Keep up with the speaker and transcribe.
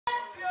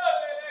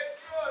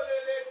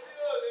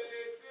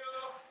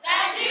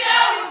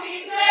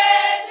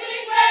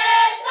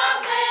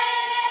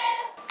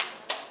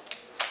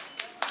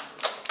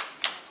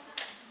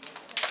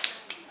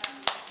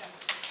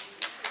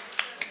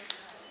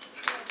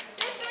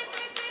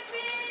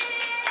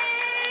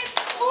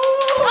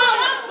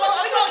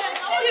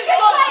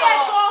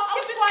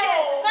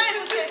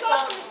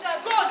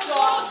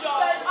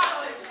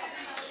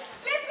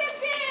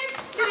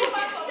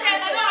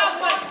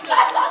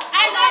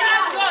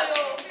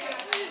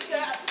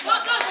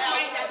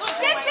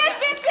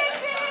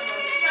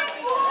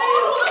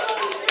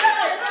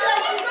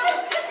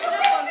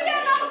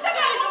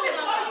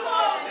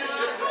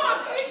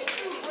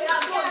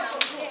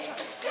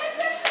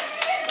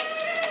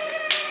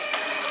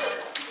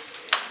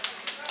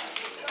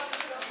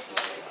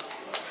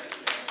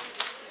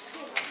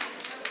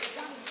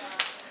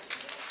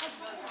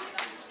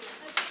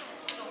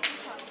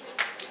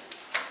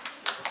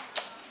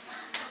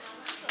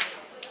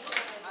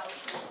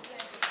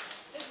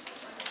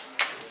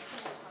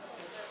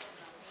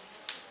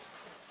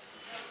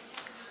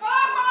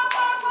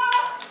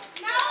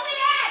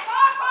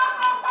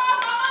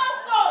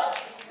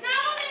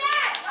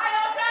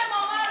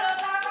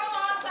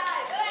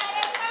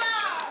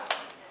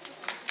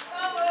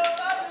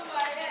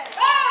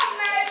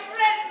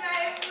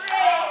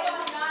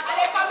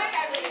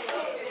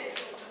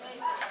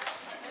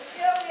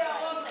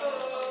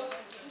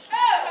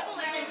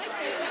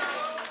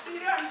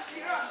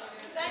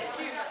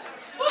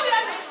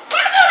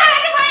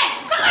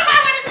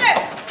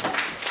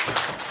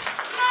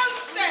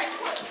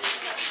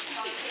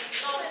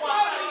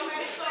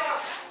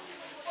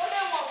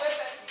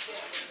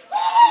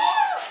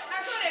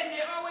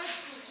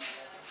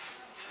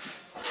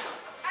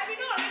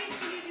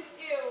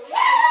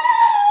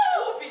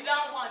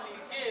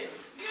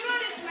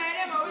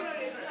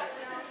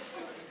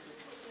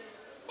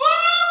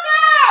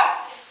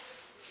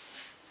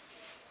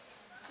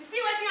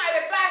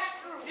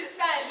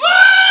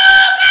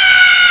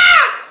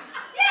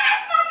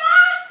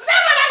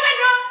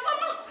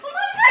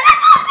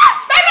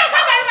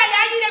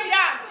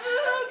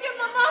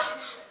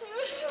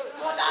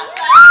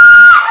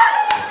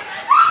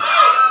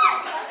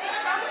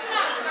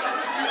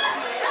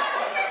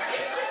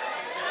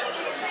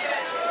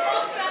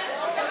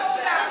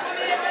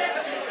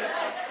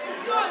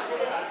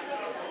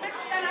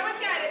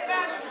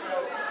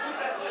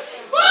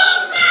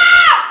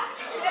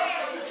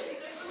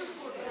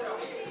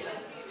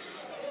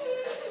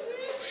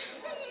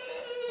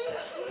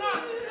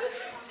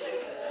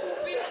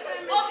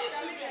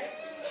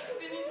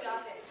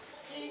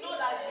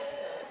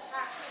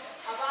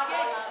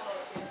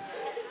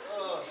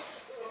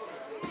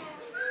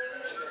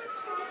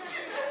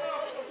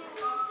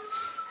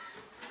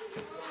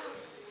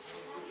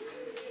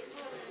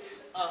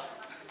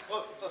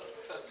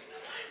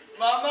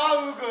Mama,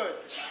 who good?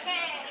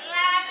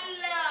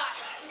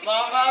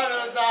 Mama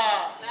Rosa.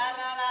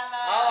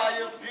 How are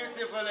you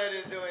beautiful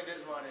ladies doing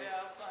this morning?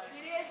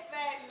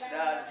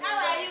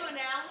 How are you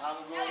now? I'm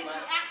good,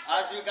 man.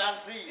 As you can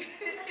see.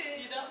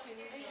 You don't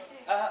finish.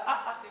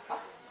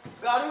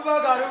 Garuba,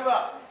 Garuba.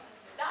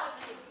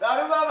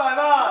 Garuba, my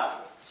man.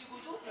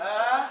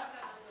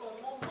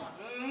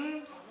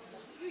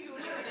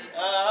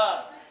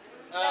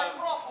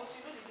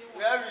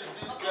 Where is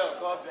this girl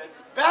called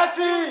Betty?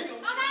 Betty!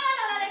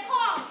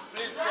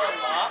 Please come,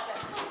 ma.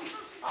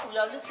 We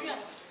are leaving.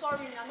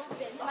 Sorry, I'm not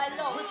Betty. My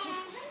love.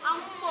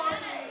 I'm sorry.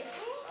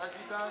 As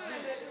you can see.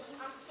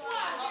 I'm sorry.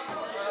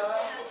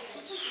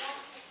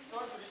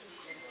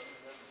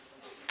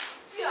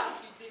 You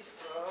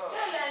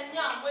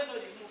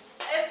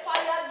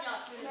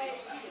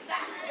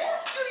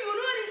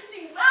know this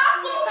thing. I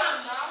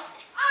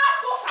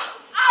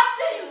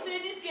tell you, say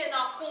this girl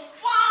now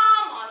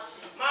confirm.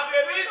 My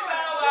baby,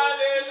 sawa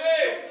lele.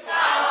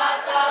 Sawa,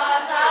 sawa,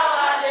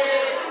 sawa, le.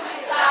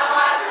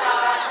 Sawa,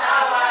 sawa,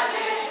 sawa,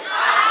 le.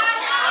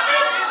 My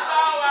baby,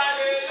 sawa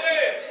lele.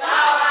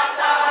 Sawa,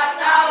 sawa,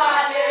 sawa,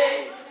 le.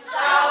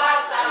 Sawa,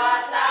 sawa,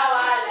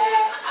 sawa, le.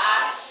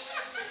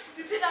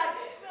 You see that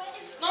girl?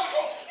 No, so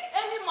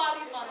any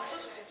married man, so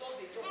she dey talk,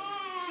 dey talk.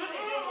 She no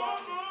dey dey one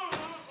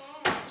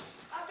place.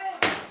 Abeg,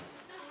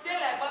 dey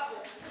like back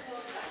of.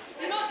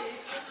 You know the.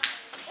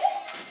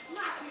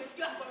 Mass, you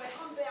dey for my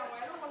come there,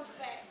 I don't want to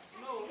say.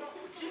 No,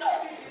 she no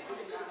fit be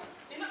good now.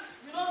 You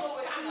don't know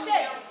where I'm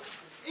saying.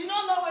 You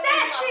don't know where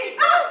I'm saying.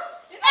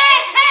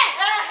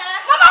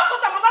 Mama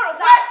Kota, Mama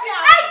Rosa. I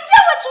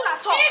hear what you are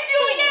talking. If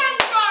you hear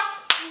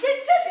the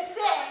tip is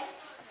saying,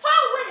 far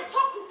away the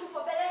talk to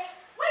for Bele.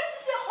 Wait to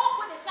say hawk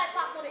when they fly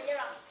past on the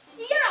year.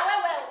 The year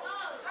well.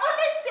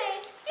 Only say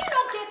you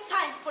don't get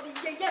time for the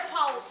year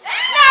fowls.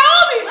 Now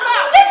all be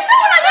foul. The tip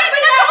when I get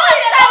Bele to all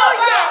say oh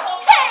yeah.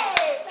 Hey,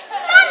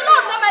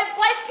 landlord na my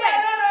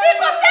boyfriend.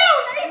 Because say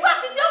if I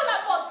sit down na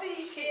body.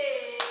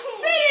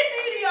 See this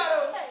video.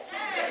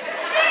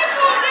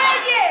 People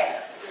there.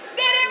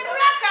 They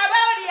brag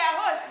about their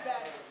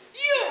husband.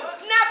 You,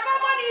 now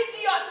common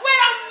idiot. Where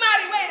I'm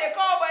married, where they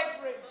call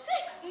boyfriend.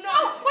 See, no.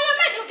 When you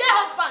make you get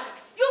husband,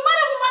 you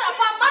marry woman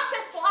about mad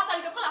pest for house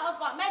and you call her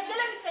husband. Man, let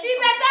me tell you. He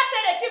better say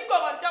they keep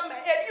going on top my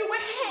head. You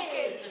wait to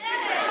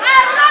I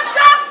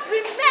rather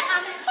remain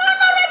an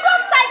honorable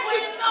side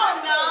chick. We know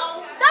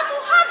now. That to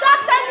have that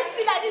tiny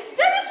thing like this,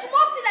 very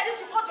small thing like this,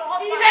 you call your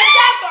husband. He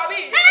better for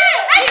me. He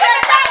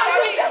better for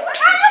me. I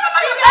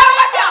remember you said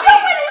what you are.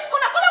 When you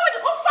school, I call her when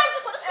you come find you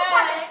so this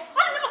company. I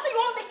never say you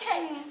won't make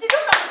hair. Did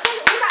you not do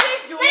your side?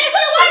 You want to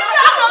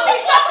come on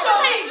this stuff to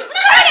say.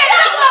 I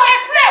didn't know my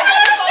friend.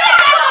 Shut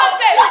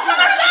up, baby.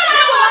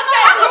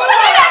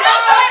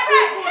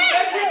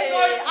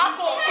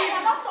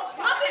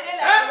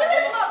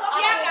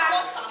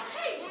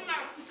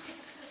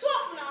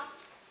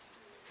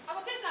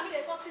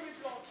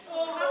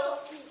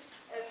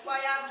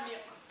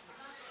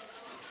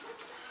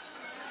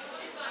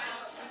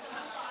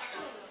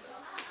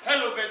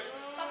 Hello, Betty.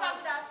 Papa,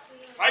 good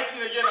afternoon.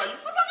 Fighting again, are you?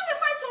 Papa, not the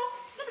fight, oh.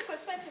 Not the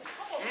expensive.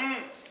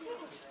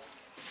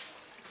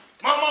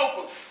 Mama,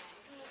 Oko.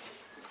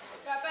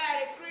 Papa, I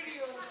agree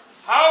you.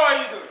 How are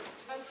you doing?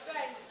 I'm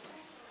fine.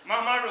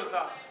 Mama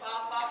Rosa.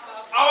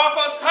 Papa. Our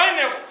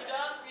consignable. You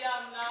don't see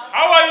him now.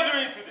 How are you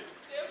doing today?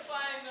 Say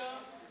fine, no.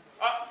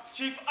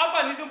 Chief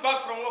Akwa isn't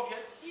back from work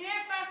yet? He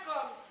never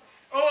comes.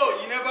 Oh,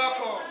 he never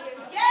come.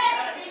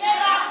 Yes, he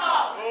never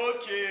comes.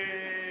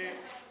 Okay.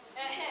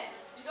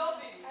 You don't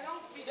feel it. I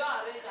don't feel it. You don't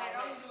arrange it. I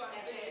don't do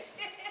it.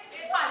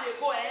 They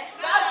go,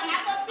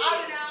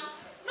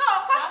 No,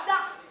 of course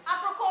not.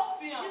 Apropos,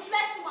 it's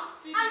less one.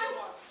 See this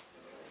one.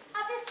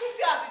 I can see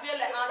as the day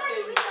like that.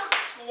 You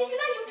know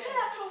you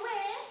care for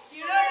where?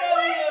 You don't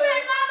know you.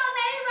 Right on.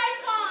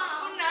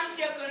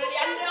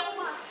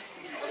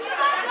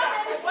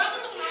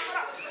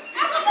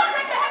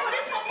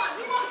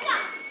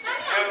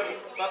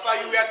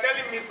 Papa, you were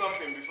telling me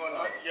something before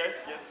now.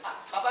 Yes.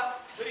 Papa,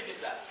 what did you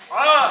say?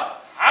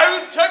 I will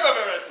check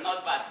over it.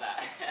 Not bad, sir.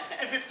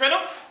 Is it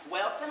phenom?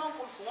 Well, phenom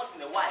comes once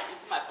in a while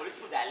into my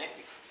political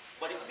dialectics,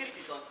 but the spirit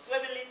is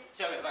unswervingly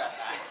Che Guevara,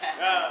 sir.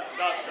 Yeah,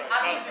 that's right.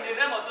 At least in the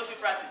realm of social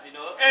practice, you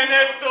know.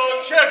 Ernesto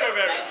Che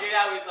Guevara.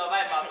 Nigeria will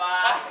survive,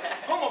 Papa.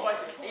 Come over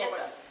here. Yes,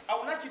 sir. I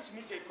would like you to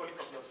meet a colleague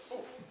of yours.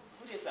 Oh,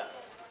 good day, sir.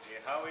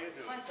 Yeah, how are you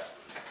doing? Fine, sir.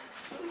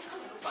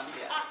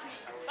 Familiar.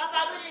 Papa,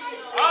 good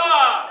evening.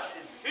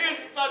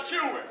 Sister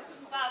Chinwe.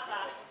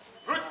 Papa.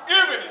 Good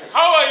evening.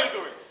 How are you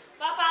doing?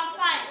 Papa, I'm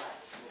fine.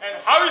 And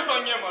how is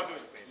Onyema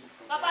doing?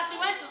 Papa, she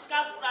went to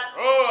scout practice.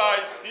 Oh,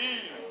 I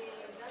see.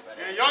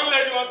 A young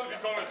lady wants to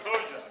become a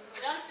soldier.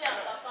 Don't say it,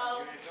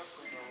 Papa.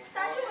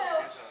 Statue.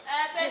 But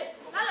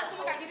Now let's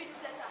see if I can give you this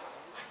letter.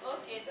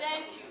 okay,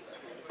 thank you.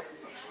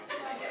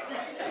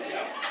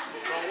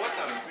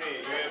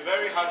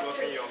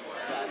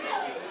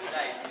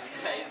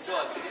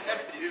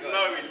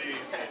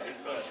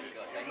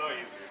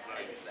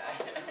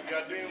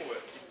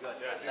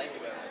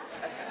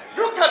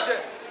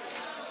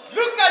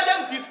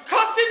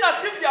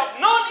 as if they have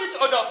known each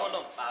other for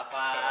long.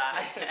 Papa.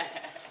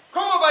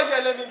 Come over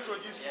here, let me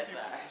introduce you. Yes,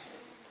 people.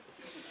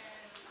 sir.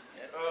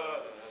 Yes,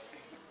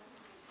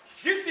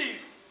 This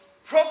is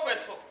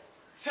Professor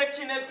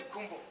Tekine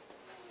Dukumbo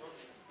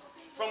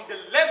from the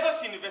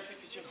Lagos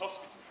University Teaching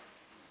Hospital.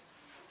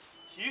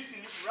 He used to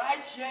live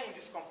right here in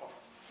this compound.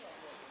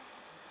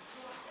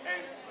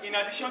 And in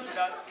addition to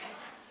that,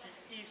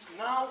 he is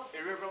now a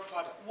Reverend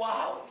Father.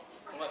 Wow.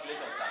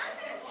 Congratulations, sir.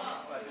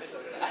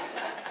 Congratulations, sir.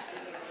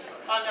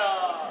 And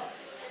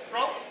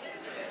Prof,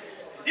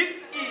 this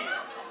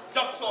is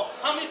Dr.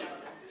 Hamid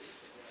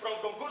from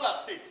Gongola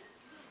State.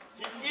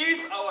 He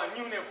is our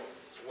new neighbor.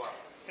 Wow.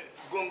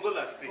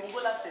 Gongola State.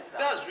 Gongola State, sir.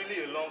 That's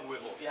really a long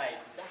way You off. see how it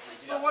is. That's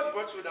Nigeria. So what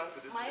brought you down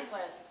to this My place?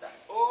 Mbiaso, sir.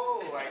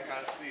 Oh, I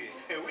can see.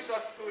 Which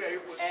hospital were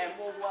you posted?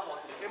 Maurid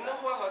hospital. sir.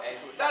 Maurid hospital.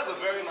 Exactly. That's a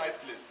very nice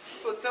place.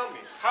 So tell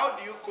me, how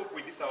do you cope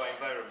with this our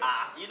environment?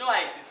 You know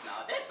how it is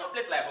now. There's no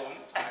place like home.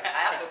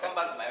 I have to come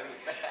back to my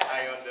roots.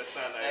 I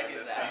understand. Thank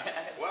you, sir.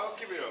 Well,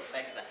 keep it up.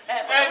 Thank you, sir.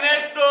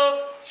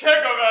 Ernesto Che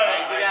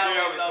Guevara.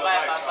 Nigeria will will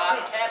survive,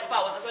 survive, Papa. Papa,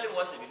 I was actually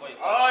watching before you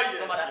came. Oh,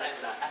 yes. Some other time,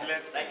 sir.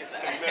 Bless. Thank you, sir.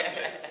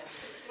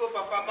 So,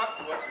 Papa, back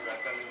to what you were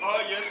telling me. Oh,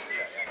 yes.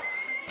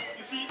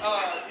 You see,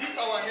 this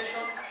our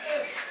nation.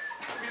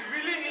 We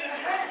really need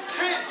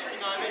change in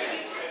our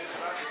nation.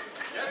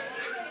 Yes?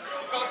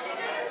 Because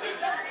the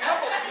type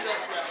of leaders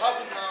we are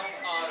having now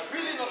are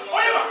really not...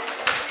 Oyema!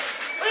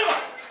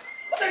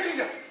 What are you doing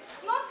there?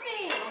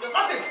 Nothing.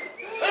 Nothing!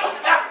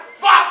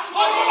 Back!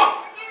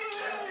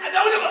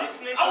 This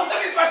nation, I was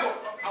taking this back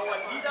home. our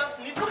leaders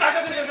need Look to... at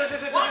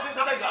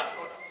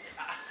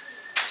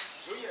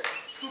Oh,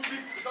 yes.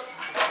 Stupid,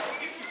 because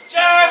if you... Che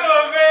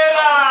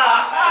Guevara!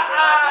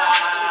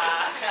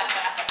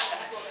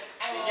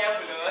 Be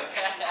careful, oh.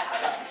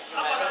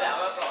 My brother,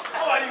 welcome.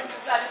 How are you?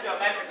 That is your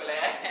bicycle,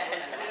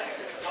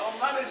 eh? Our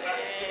manager.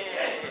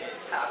 Hey,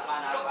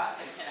 Akwa.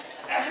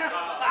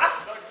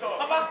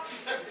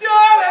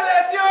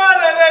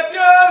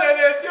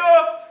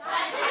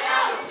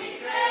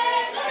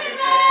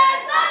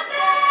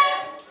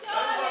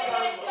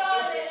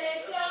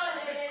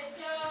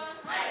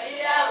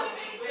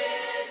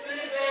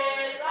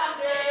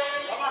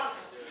 Papa.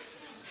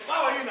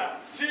 How are you now?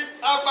 Chief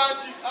Akwa.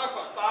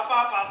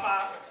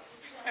 Papa.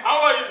 How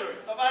are you doing?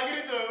 Papa, I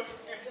agree to.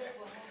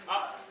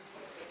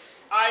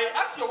 I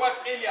asked your wife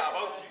earlier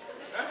about you.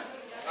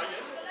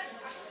 Yes.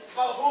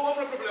 Papa, no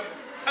problem.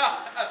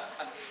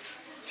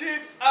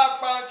 Chief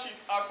Akwa.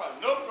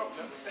 No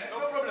problem.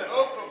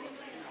 No problem.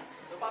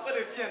 Papa,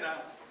 they fear now.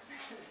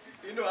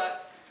 You know, I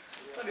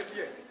they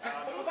fear.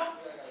 Papa,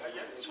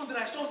 Yes. this one that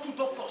I saw two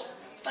doctors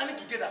standing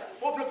together.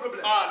 Oh, no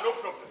problem. No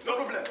problem. No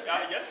problem.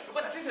 Yes.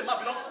 Because I think it's a map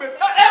belong.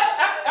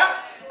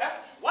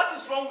 What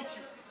is wrong with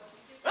you?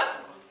 Huh?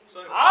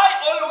 Sorry. I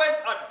always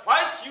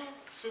advise you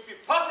to be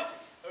positive,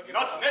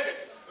 not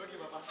negative. Okay,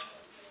 Papa.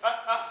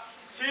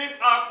 Chief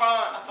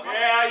Akwa,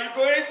 where are you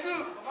going to?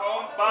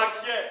 Come back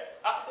here.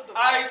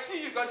 I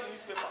see you got the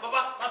newspaper.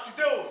 Papa,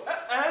 today.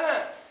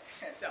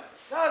 Sam.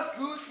 That's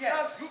good. Yes.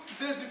 That's good.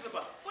 Today's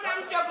newspaper.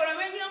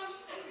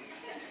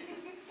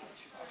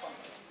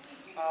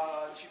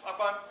 Chief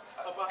Akwan,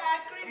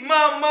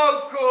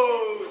 Mamoko.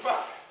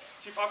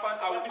 Chief Akwan,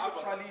 I will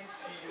Actually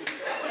see you.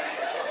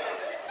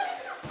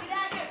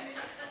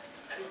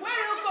 Where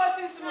do you go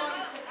since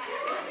morning?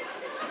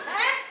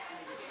 Eh?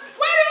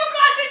 Where do you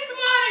go since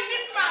morning,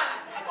 this man?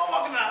 I'm not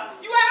walking now.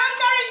 You are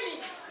anchoring me.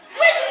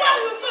 Which one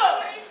will go?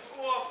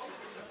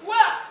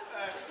 What?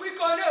 We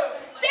go know.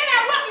 Say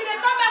that work, you dey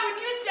come back with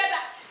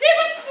newspaper.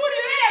 Even food,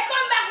 you dey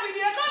come back with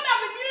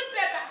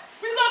newspaper.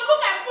 We go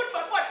cook and put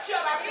for pot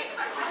chop, I mean.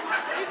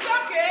 It's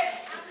okay.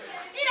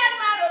 In that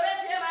man over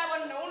here, I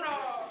want no.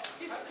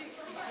 This thing.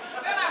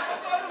 When I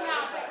go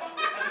now.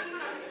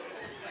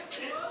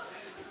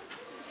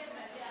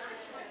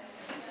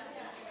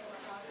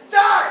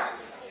 Die!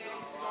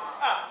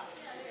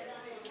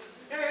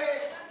 Hey.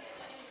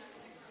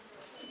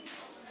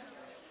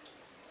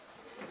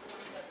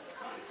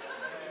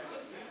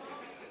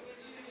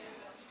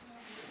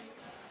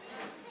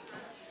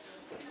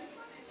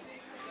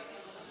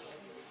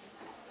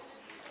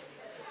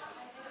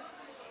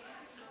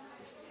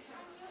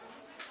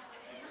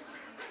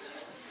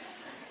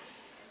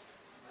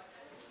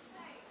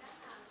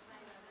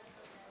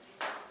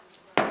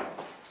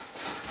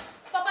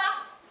 Papa,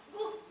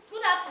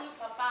 good afternoon,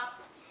 Papa.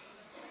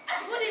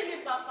 Good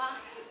evening, Papa.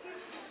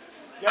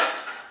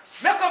 Yes?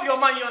 Make up your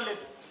mind, young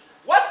lady.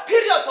 What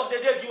periods of the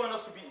day do you want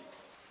us to be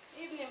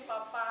in? Evening,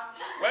 Papa.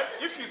 Well,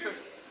 if you say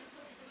so.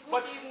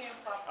 Good evening,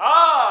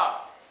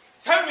 Papa.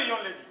 Tell me,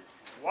 young lady,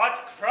 what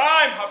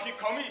crime have you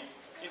committed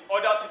in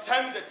order to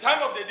tell me the time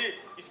of the day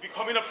is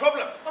becoming a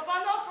problem?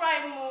 Papa, no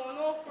crime,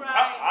 no crime.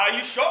 Are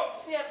you sure?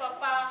 Yeah,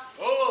 Papa.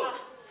 Oh.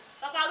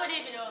 Papa, good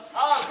evening.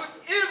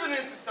 Good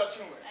evening, Sister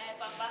Chinwe.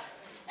 Papa.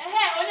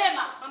 Hey,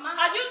 Olema, Mama,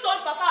 have you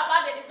told Papa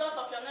about the results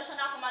of your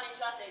national common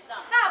entrance exam?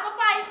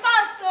 Papa, he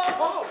passed, though.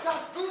 Oh,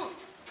 that's good.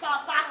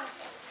 Papa,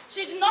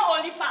 she did not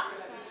only pass.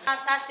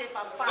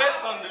 Papa.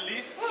 First on the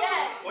list,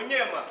 Yes.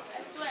 Onyema.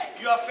 swear.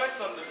 You are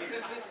first on the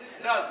list.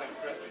 That's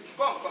impressive.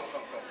 Come.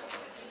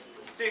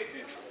 Take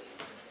this.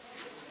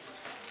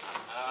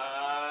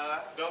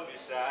 Don't be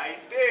shy.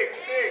 Take.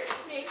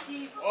 Take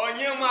it.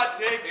 Onyema,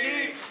 take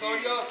it. It's all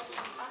yours.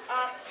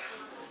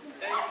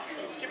 Thank you.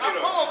 Keep it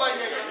Come up. over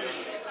here.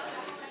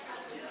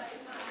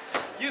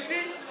 You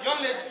see,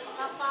 young lady,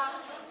 Papa.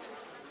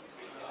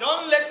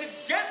 don't let it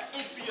get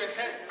into your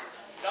head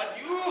that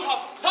you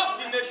have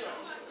topped the nation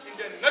in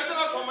the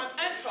National Common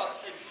Entrance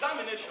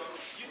Examination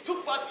you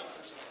took part in.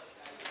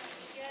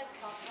 Yes,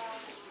 Papa.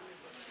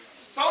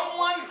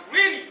 Someone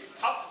really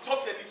have to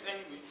top the list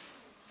anyway.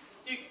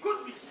 It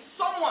could be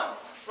someone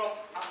from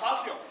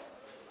Afafio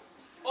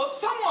or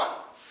someone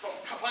from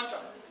Kafancha.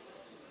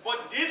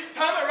 But this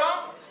time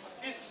around,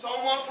 it's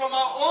someone from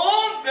our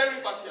own very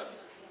backyard,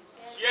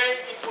 here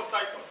in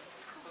Polytechnic.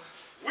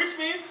 Which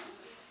means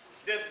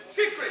the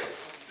secret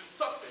to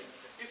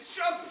success is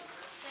struggle.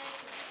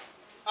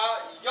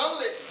 Young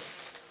lady,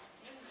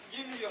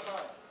 give me your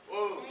hand.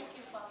 Oh. Thank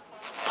you,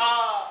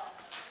 Papa.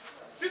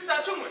 Sister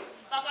Chumwe,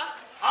 Papa.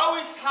 how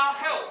is her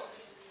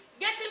health?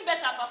 Getting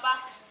better, Papa.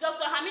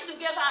 Dr. Hamidu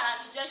gave her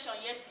an injection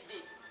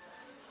yesterday.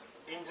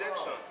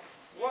 Injection.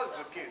 What's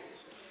the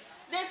case?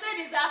 They said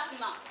it's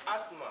asthma.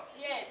 Asthma.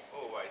 Yes.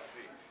 Oh, I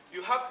see.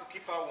 You have to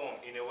keep her warm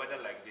in a weather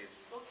like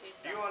this. Okay, Do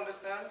sir. you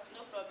understand?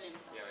 No problem,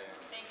 sir. Yeah.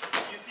 Thank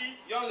you. You see,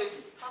 young lady,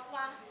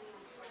 Papa.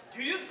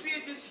 do you see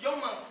this young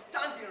man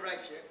standing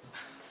right here?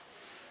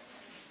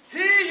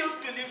 He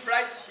used to live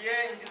right here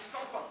in this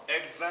compound.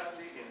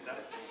 Exactly in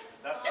that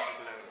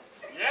particular room.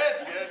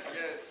 Yes.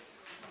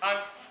 And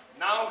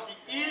now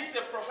he is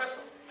a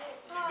professor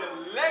in the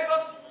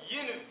Lagos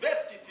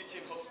University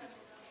Teaching Hospital.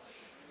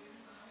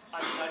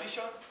 And in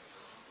addition,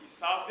 he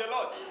serves the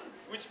Lord,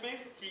 which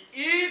means he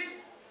is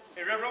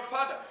a reverend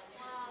father.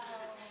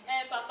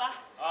 Papa.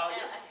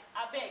 Yes.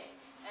 I beg.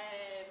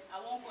 I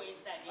won't go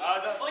inside.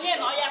 That's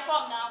Onyema,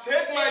 come now.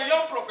 Take my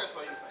young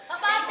professor inside.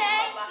 Papa,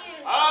 thank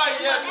you.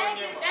 Yes, Thank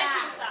you,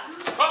 Onyema. sir.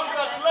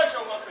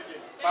 Congratulations once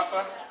again.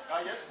 Papa,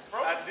 Yes, bro.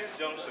 at this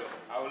juncture,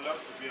 I would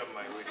love to be on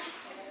my way.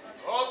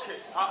 Okay,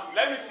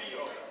 let me see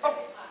you. No.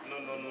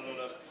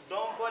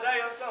 Don't bother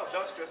yourself.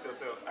 Don't stress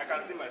yourself. I can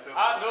see myself.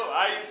 No,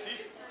 I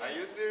insist. Are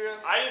you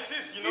serious? I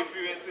insist, you know. If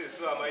you insist,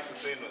 who am I to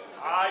say no?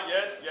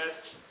 Yes.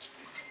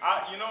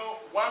 You know,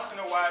 once in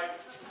a while,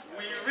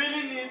 we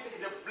really need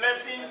the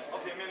blessings of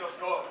the men of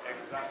God.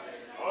 Exactly.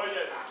 Oh,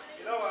 yes.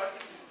 You know what?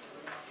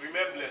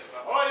 Remain blessed.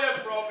 Papa. Oh, yes,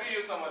 bro. See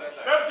you some other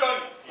time. Safe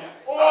journey. Yeah.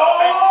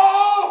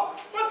 Oh!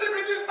 What did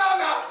we this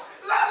now?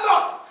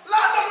 Landlord,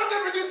 what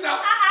did we this now?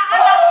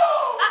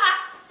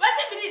 What's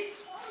it with this?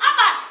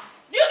 Aban,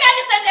 do you get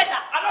the same letter?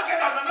 I don't get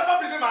that. I never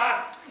believe my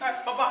hand.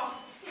 Papa,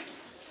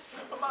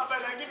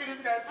 I give you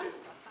this guy thing.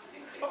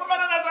 Papa, I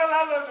don't understand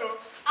landlord though.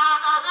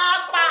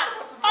 Aban,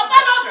 Papa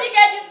don't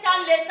forget this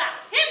kind letter.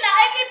 Him the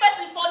only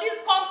person for this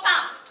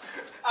compound.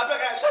 I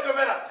beg, shut your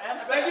better.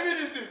 I give you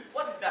this thing.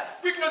 What is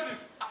that? Quick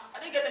notice. I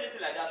didn't get anything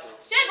like that though.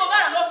 Shey go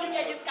back and don't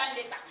forget this kind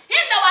letter.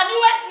 Him the our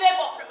newest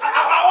neighbor. I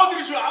hold the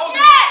issue.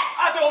 Yes.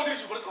 I don't hold the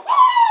issue. Let's go.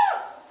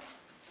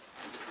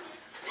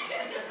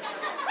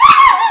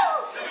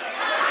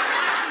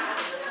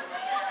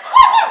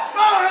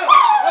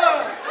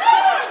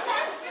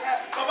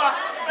 Papa,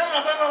 I don't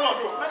understand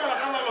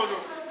landlord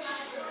though.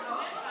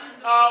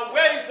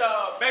 Where is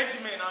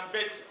Benjamin and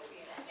Betty?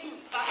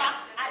 Papa,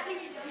 I think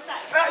she's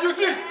inside. You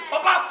think?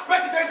 Papa,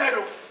 Betty there inside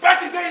though.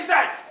 Betty there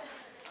inside.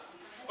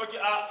 Okay,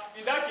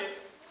 in that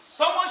case,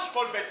 someone should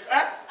call Betty.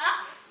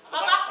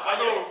 Papa,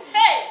 No.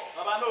 hey,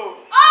 Papa, no.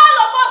 all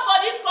of us for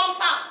this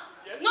compound.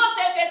 Yes. No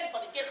say Betty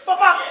for the case.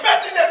 Papa, Yes.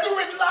 Betty they do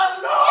with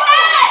landlord.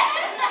 Yes.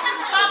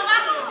 Papa,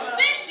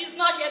 since she's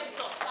not here with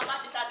us, Papa,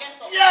 she's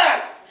against us.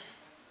 Yes.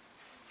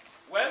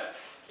 Well,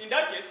 in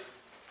that case,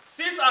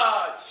 since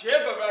Che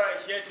Guevara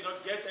here did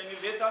not get any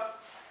letter,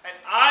 and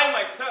I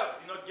myself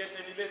did not get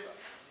any letter,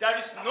 there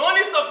is no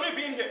need of me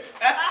being here.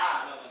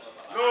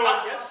 No.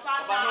 Yes.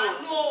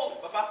 Papa, no.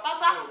 Papa,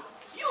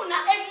 you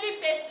na ugly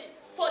person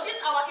for this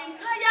our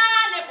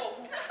entire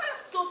neighborhood.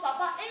 So,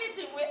 Papa,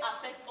 anything will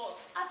affect us,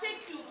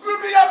 affect you too. You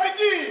be your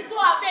pikin. So,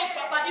 I beg,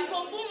 Papa, you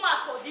go boom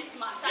mass for this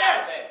matter.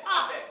 Yes.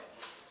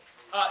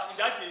 In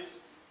that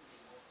case,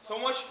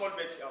 someone should call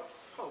Betty out.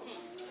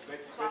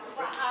 Betty.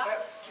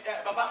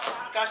 Papa,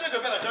 can Che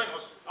Guevara join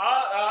us?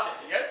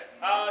 Yes.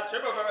 Che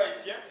Guevara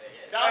is here.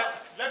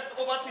 That's left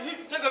over to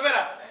him. Che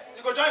Guevara,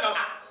 you go join us.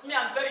 Me,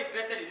 I'm very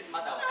interested in this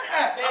matter.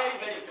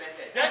 Very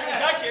interested. Then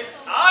in that case,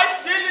 I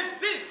still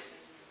insist.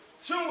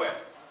 Chumwe,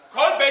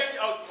 call Betty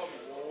out for me.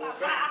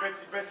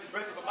 Betty.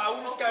 Papa,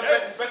 who's can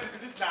Yes. Betty do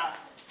this now?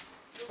 Now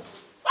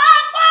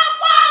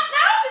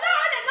we don't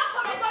want to knock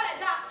on my door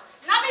like that.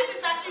 Now me is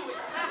at you.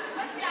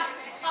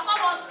 Papa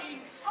wants to see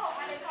you. Oh,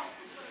 I dey come.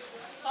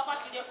 Papa,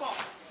 she dey come.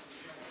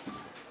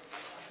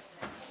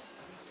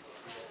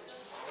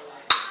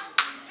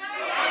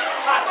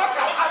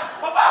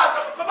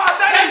 Papa,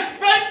 tell you.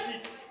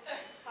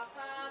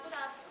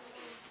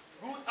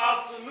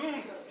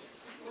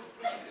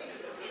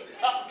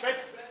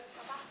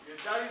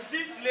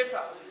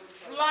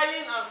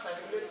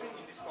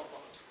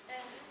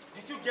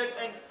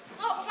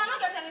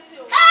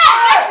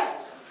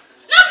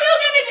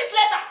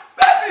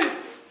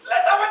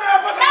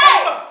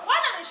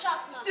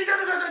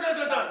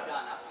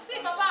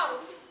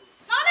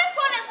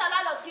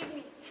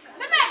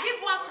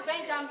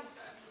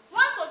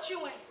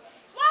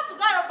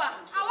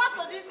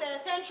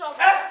 in trouble.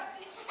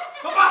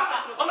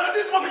 Papa, I'm not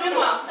this one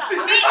beginning. See,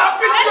 I'm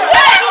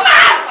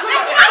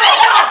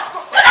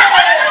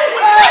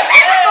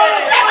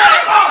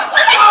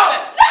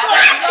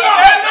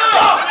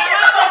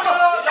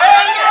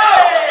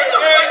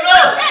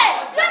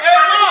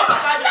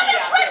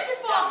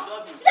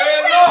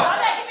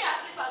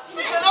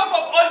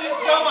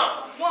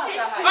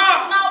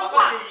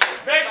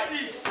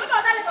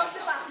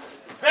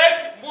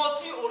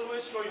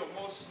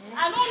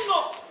I don't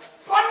know.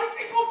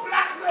 political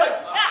blackmail.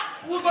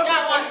 Who's going to be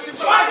political?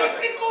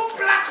 Political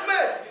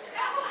blackmail.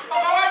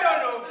 Papa, why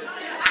don't you?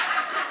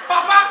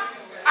 Papa,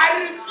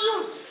 I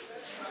refuse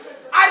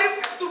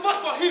to vote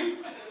for him.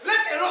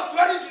 Let alone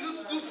swearing to you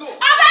to do so.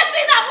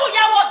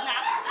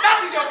 That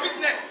is your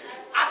business.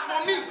 As for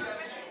me,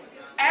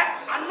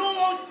 I don't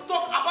want to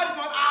talk about this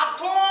man at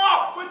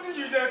all. What did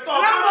you talk?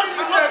 Landlord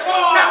cannot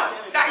come now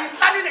that he's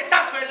standing a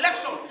chance for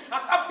election and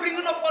start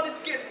bringing up all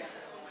these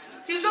cases.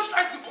 He's just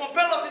trying to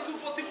compel us into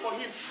voting for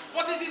him.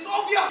 But it is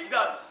obvious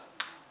that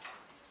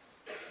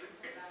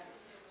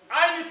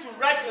I need to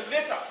write a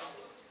letter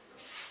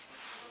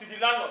to the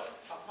landlord.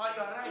 Papa,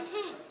 you are right.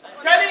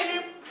 Telling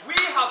him we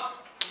have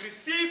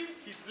received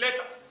his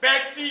letter.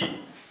 Betty.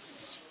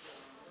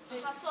 I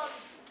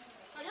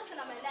just said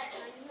my life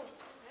and you know.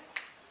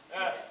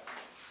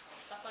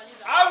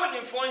 I will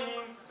inform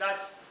him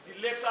that the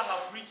letter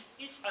have reached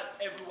each and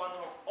every one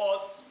of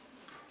us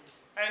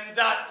and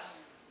that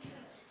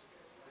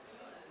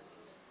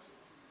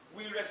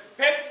we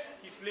respect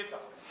his letter.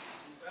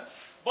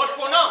 But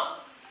for now,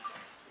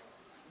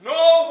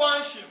 no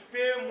one should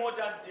pay more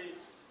than the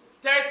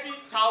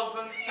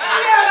 30,000.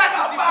 Yes,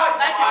 Papa!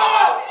 Thank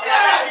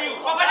you!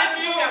 Papa, thank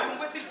you! We have been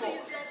waiting for.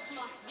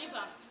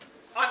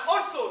 And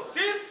also,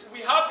 since we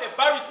have a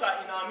barrister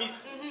in our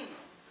midst,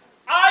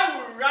 I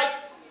will write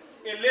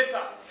a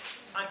letter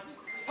and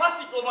pass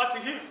it over to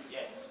him.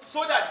 Yes.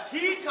 So that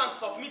he can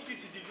submit it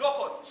to the law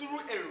court through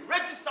a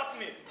registered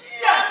mail.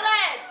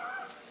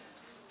 Yes!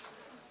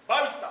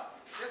 Barrister,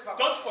 Yes, Papa.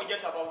 don't forget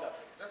about that.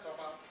 Yes,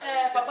 Papa.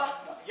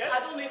 Papa, Yes? I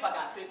don't know if I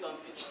can say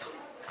something.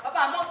 Papa,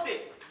 I must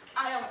say,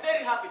 I am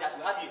very happy that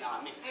we have you in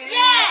our midst.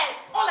 Yes!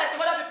 Unlike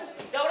some other people,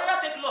 they would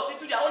rather take laws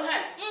into their own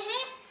hands.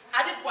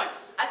 At this point,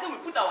 I say we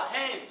put our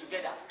hands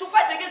together to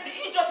fight against the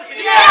injustice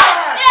in the Yes!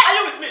 country. Are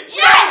you with me?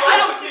 Yes! Are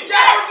you with me?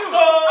 Yes!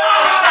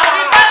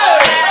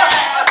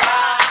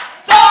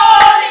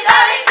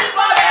 Solidarity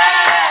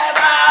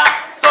forever!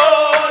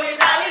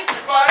 Solidarity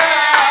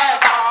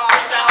forever! We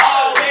shall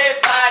always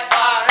fight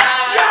for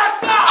right. Yes,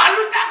 sir! La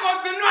lucha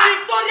continua!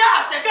 Victoria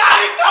has a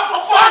Carry cup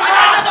of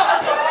water!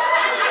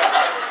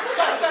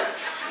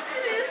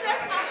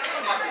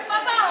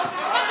 Papa,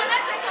 can I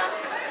say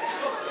something?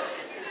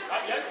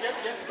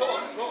 Yes, go on.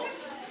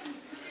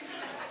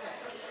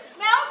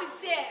 May I be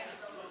saying?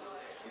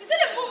 You see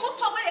the mumu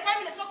talk when they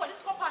carry me the talk for this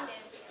compound there?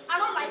 I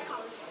don't like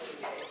him. Oh.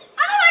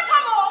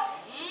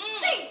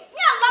 See,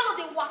 me and Lalo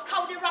they walk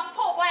out, they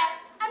rapport, boy.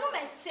 I know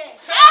myself.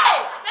 Hey!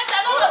 Let's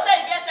have no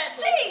say yes, yes.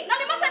 See, now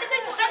the matter they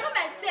take so I know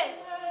myself.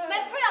 My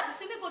prayer be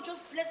say me go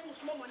just bless me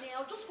small money.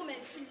 I'll just come and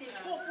feel it,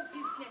 go put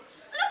business.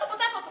 And I go put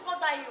time to cut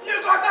that you.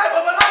 You got that,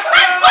 Papa!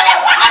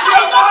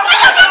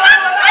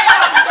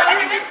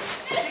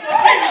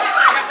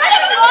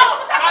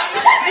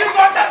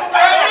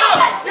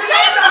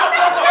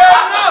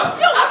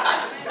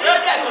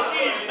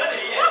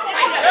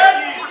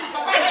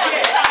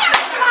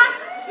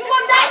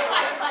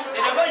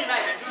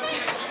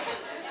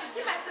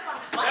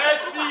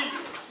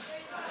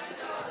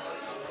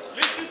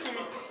 Listen to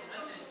me.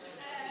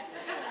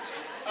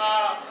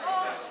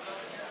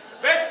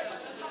 Betty,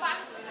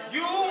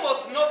 you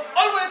must not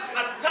always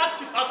attack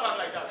your husband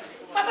like that.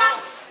 Papa,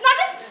 now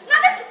this.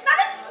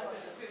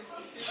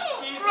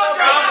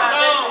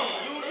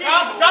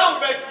 Calm down,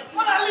 Betty.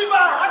 When I leave her,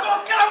 I go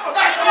kill her for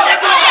that.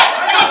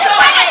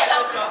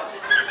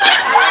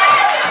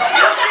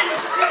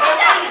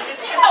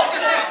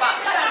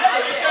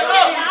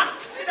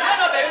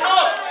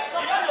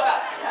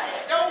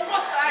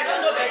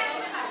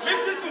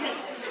 Listen to me.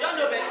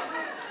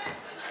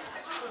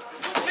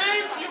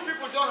 Since you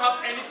people don't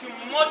have anything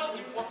much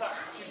important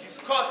to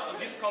discuss in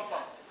this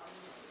compound,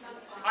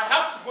 I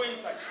have to go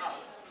inside.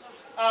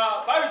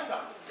 Barrister,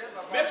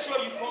 make sure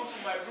you come to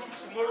my room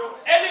tomorrow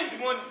early in the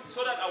morning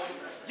so that I will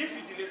give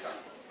you the letter.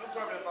 No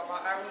problem, Papa.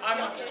 I will. And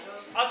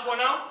as for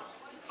now,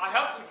 I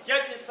have to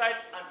get inside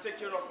and take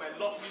care of my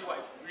lovely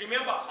wife.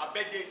 Remember, her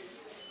birthday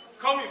is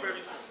coming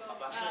very soon.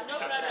 No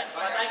problem.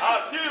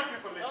 I'll see you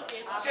people later.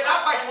 Okay. Say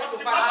that fight you want to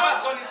fight. Papa's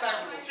gone inside.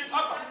 Chief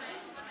Akwa.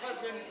 Papa's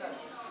going inside.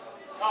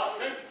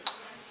 Thank you.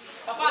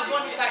 Papa's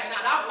gone inside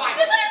now. That fight.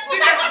 You saw this for See,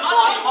 that that's one.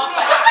 not in one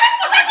fight. You saw this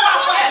for that one.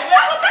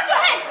 I will break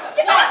your head.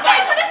 You can't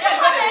fight for this one.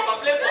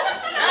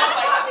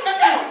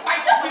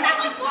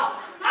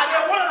 And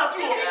then one and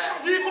two.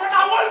 If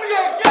I want me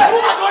again, who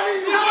was on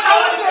it? If I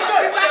want me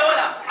again,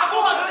 I go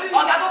was on it.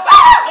 Nobody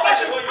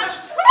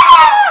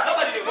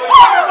dey go. Go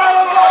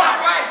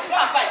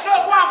and fight. No,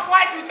 go and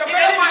fight with the If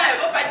very any man. man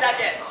go fight that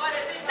girl.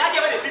 That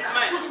girl wey dey beat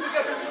mine.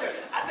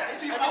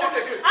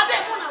 I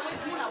beg, Mona wait.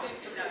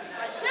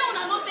 She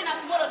una know say na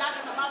tomorrow na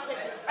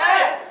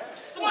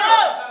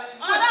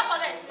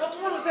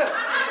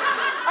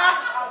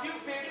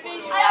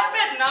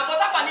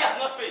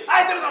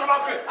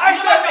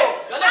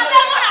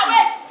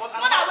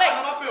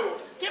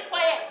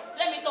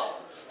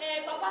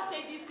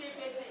say this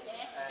everything,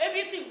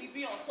 everything will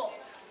be on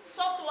soft.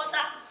 Soft water,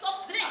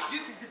 soft drink.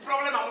 This is the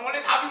problem I'm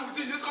always having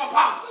within this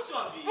compound. Which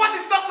one be? What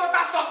is soft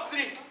water, soft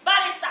drink?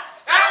 Barrister.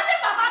 I don't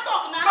think Papa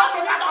talk now. Soft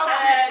water, soft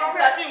drink.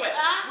 Sister Chinwe,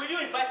 will you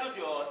invite us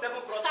your 7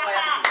 cross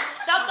fire?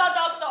 Doctor.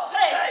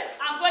 Hey,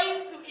 I'm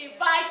going to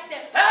invite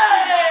them.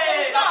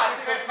 Hey!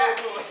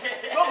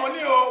 No money,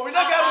 oh. We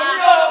don't get money,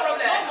 No oh.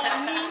 problem. No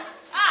money.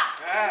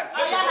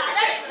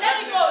 Let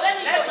me go.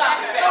 Let's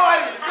start preparing. Don't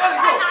worry, it's gonna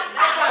go.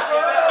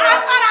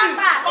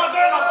 Go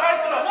join our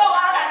first club. No,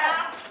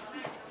 Alana.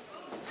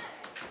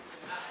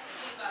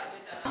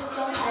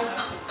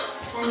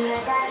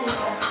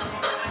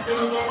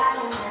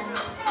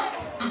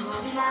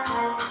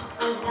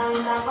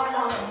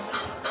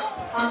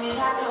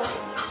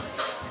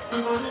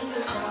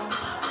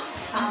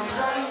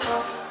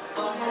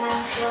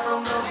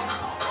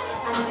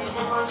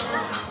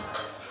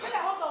 When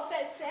I hold on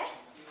first,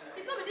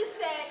 it's not with this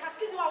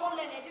catechism I won't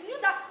learn it. You knew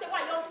that system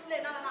why you don't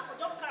learn for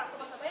just character.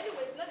 But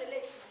anyway, it's not the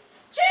late.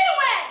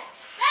 Chinwe!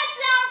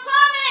 Betty, I'm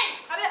coming.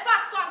 I be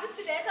fast come. This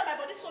thing they enter my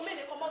body so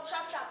many come out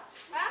sharp.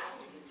 Huh?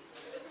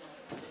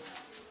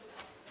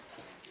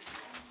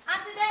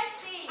 Auntie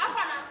Betty.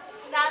 Afana.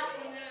 Good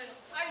afternoon.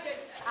 How you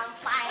doing? I'm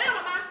fine. Where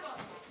mama?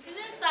 She's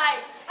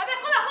inside. I be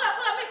call her.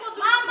 Make her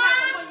do Mama.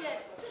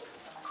 this.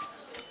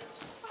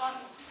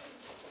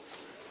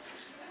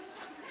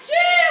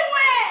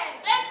 Chinwe!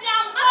 Betty,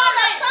 I'm I don't coming.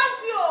 understand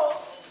you.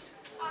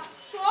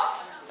 Sure?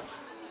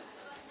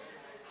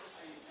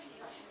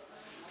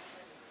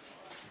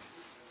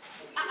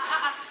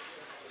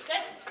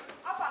 Betty,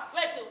 Afa.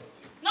 wait.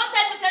 Not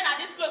tell me say na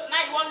this clothes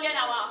now you won't learn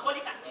our holy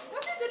catechism.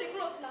 What you do the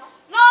clothes now?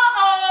 No.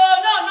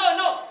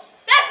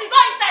 Betty, go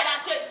inside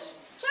and change.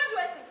 Change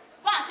wetin?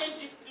 Go and change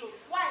these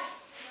clothes. Why?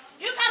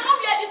 You cannot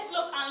wear these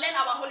clothes and learn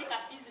our holy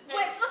catechism.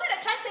 Wait, so they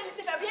try to tell me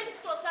say if I wear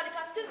these clothes, the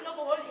catechism no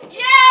go hold you.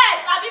 Yes,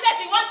 Abi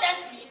Betty, you won't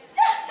tempt me.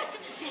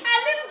 I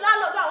leave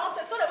landlord I want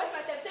to go to waste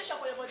my temptation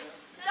for your body.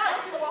 That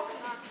don't even work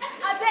now.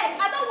 I beg,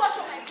 I don't wash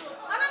all my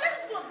clothes. And I let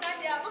these clothes lie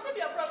there. Don't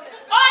be a problem.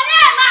 Oh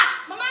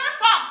yeah, Mama,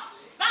 come.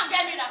 Go and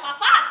get me that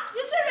fast.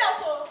 You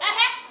serious, oh?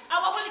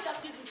 Our holy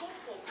catechism go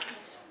for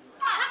good.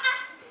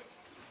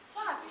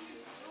 Fast.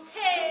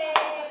 Hey.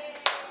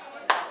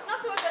 Not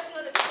too much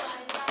personal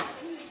experience.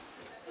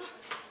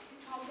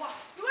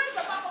 You raise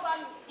the back over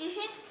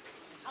me.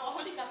 Our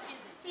holy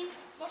catechism.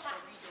 Go for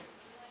read.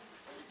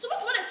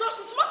 Supposed to when they touch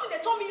me, something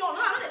they told me on. No,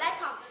 I know they like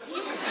him.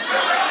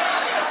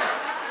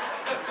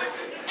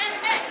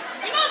 Hey,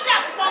 you know say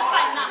as you come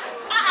fine now.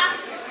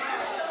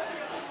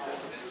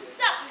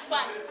 Say as you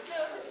fine.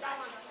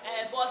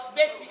 But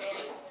Betty,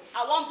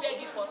 I won't beg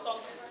you for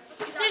something.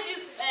 You see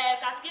this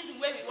catechism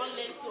where we won't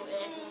learn so.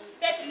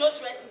 Betty, no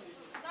stress me.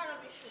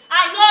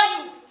 I know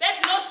you.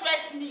 Betty, no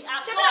stress me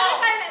at She all.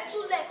 I carry my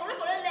 2 legs, correct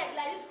leg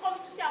like this,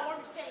 coming to say I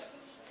want repent.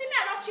 See me,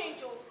 I don't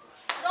change, oh.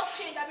 I don't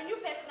change. I'm a new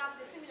person now, so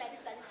they see me like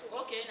this, like this.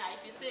 Oh. Okay, now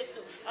if you say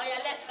so. Oh yeah,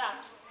 let's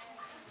start.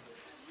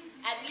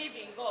 I believe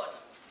in God.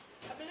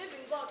 I believe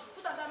in God.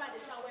 Put on that man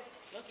this way.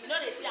 Okay, you know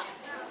they see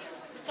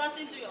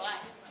something to your eye.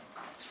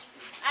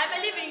 I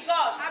believe in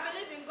God. I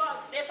believe in God,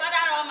 The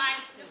Father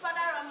Almighty, the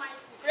Father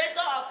Almighty,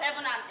 Creator of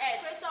heaven and earth.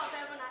 Creator of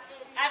heaven and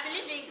earth. I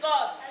believe in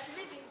God. I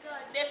believe in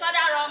God, The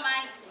Father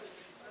Almighty.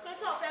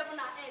 Creator of heaven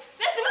and earth.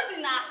 Say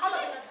something now. All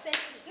of them are the same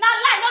thing. Now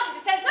lie, not be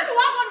the same Tell thing.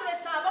 me one God with a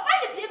sound, but why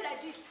they behave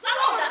like this? I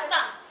don't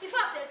understand. In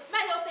fact,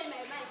 my don't tell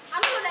my mind. I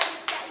don't like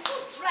this guy. It's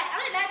too dry. I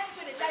don't like this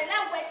when they dry. I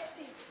like wet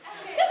things.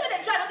 This when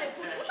they dry, not they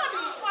good. Which one do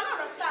you? I don't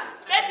understand.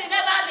 Betty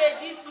never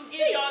lady to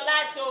give your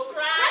life to Now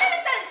Christ.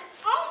 listen,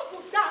 I want to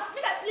dance.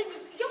 Make I play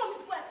music. You want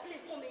me to go and play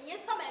for me? You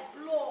enter my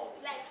blood.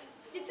 Like,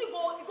 it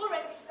go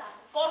register.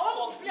 God I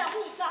want to forbid. play. I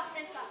want to dance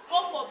enter.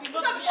 God forbid,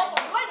 Which not one me be God and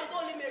for me? you. Why they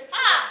don't only marry?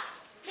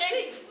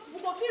 Betty. See, we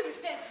go feel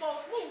repent, but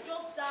we will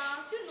just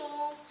dance, you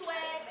know,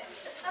 twerk.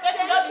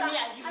 Betty, not be me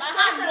and you. My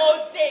hand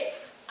no day.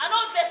 I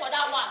don't day for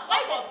that one.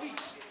 Why God they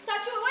forbid.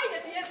 statue? Why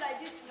they behave like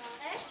this now?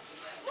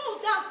 We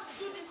will dance to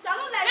do this. I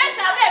don't like Betty,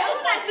 this. I beg, I who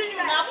don't like continue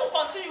this guy. now? Who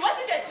continue? What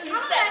is it to I you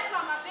don't say? like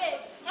him, I beg.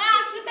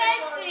 Auntie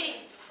Betty.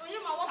 Oh,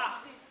 yeah, ma, what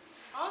is it?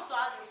 I want to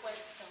ask you a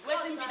question.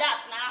 Waiting be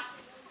that now.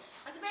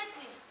 Auntie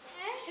Betty,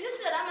 is it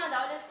true that man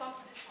that always comes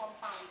to this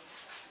compound,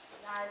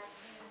 that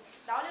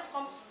always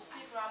comes to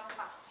see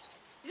grandpa,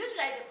 is it true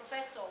that he's a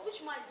professor?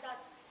 Which man is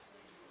that?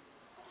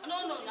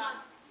 No,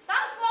 now.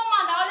 That small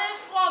man that always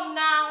come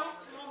now.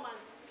 Small man.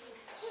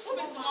 Who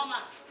be small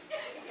man?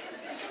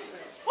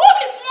 Who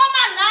be small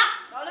man now?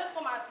 That always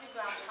come and see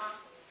grandpa.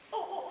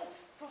 Oh,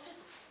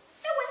 professor.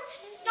 Hey, wait.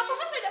 Your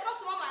professor is the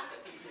first small man.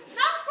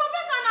 That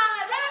professor now,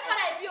 Reverend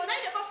Father Ibom, now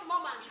he's the first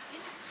small man. You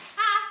see?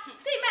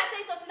 See, may I tell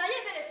you something? Now you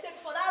even stay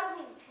before that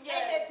room. Yes.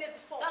 Yeah, they did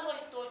before. That's what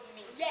he told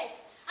me.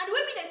 Yes. And the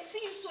way me they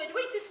see you so, the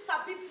way it is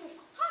sabi book.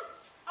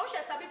 I wish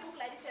I sabi book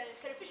like this,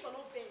 crayfish for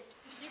no pain.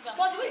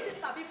 But the way it is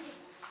sabi book.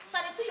 So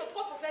they see your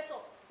poor professor.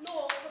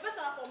 No,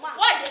 professor not for man.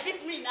 Why they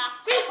beat me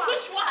now?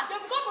 Which one? They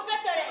become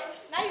professor.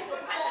 Now you go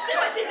become. See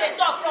what they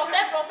talk,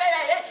 prophet.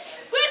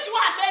 Which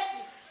one,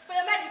 Betty? For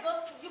your man, you go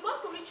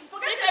school reaching.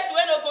 See Betty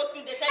when no go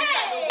school, they tell you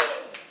that no go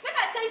school. Make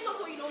I tell you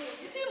something you don't know.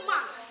 You see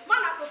man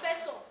a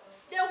professor.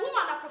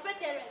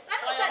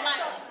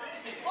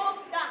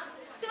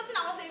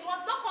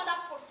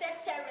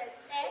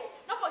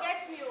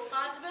 me, oh.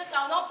 Auntie Betty,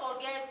 I'll not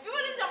forget.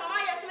 Even if your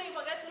mama hears me, you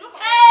forget me. No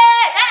forget.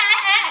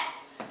 Hey!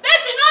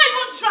 Betty, no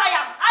even try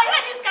am. I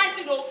hear this kind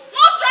thing, no.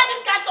 No try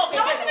this kind talk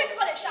Now, again. what do you make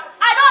people they shout?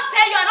 I don't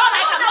tell you, I don't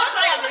like am. No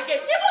try am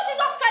again. Even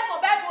Jesus Christ for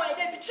Bible,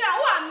 they betray.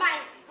 Who am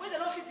I? Where they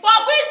don't people. For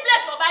which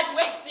place for Bible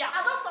where it's here? I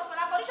don't suffer.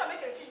 That condition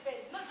make a fish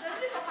belly. No, they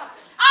really talk about.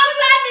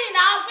 Answer me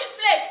now, which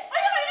place? Oh,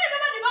 you know, you don't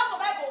remember the verse of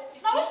Bible.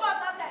 Now, which one's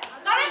that time?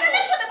 Now,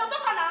 Revelation, they for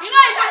talk now. You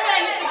know even know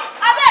anything.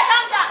 I beg,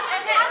 calm down. I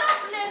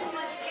don't blame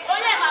you.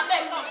 Onyema,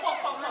 beg, come.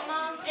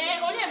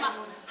 Onyema,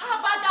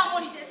 how about that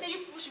money they say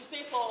you should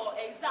pay for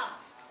exam?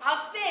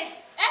 I've paid.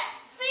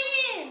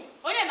 Since.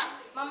 Onyema,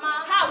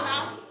 Mama. how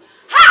now?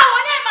 How,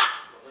 Onyema?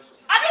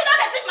 Have you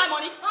done take my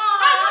money?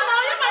 I don't know.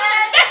 You know,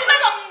 Betty,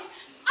 make up.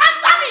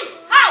 Answer me.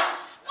 How?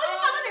 oh, you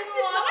know, they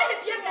tip. Now, why they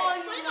give them?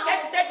 So, you know,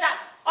 Let's take that.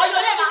 Or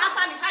your name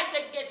answer me. How you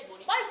take get the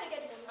money? why you take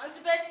it? Auntie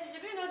Betty,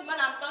 you know the man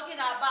I'm talking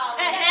about.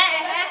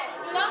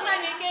 The last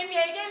time he came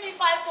here, he gave me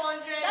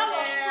 500. That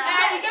was true.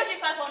 He gave me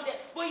 500.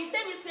 But you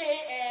tell me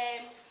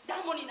say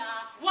that money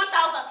now 1,000.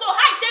 So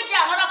how you take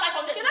get another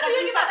 500? You know,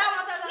 you give her that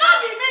 1,000. No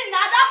be me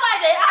now. That's why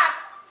they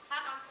ask.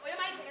 Oh, you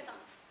might take it.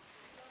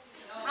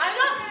 I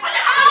know.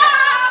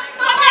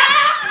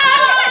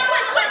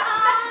 Wait.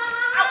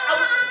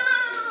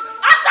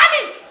 Answer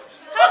me.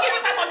 Who give me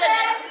 500?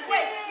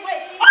 Wait.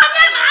 Oh,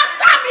 name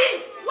answer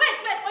me. Wait.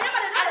 Oh, you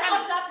might not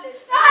touch that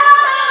place.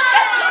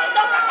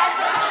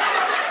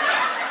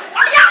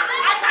 Oh yeah,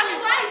 answer me.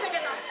 Why you take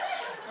it now?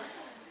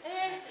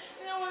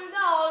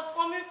 I was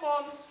coming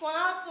from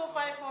Swan, so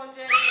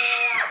 500.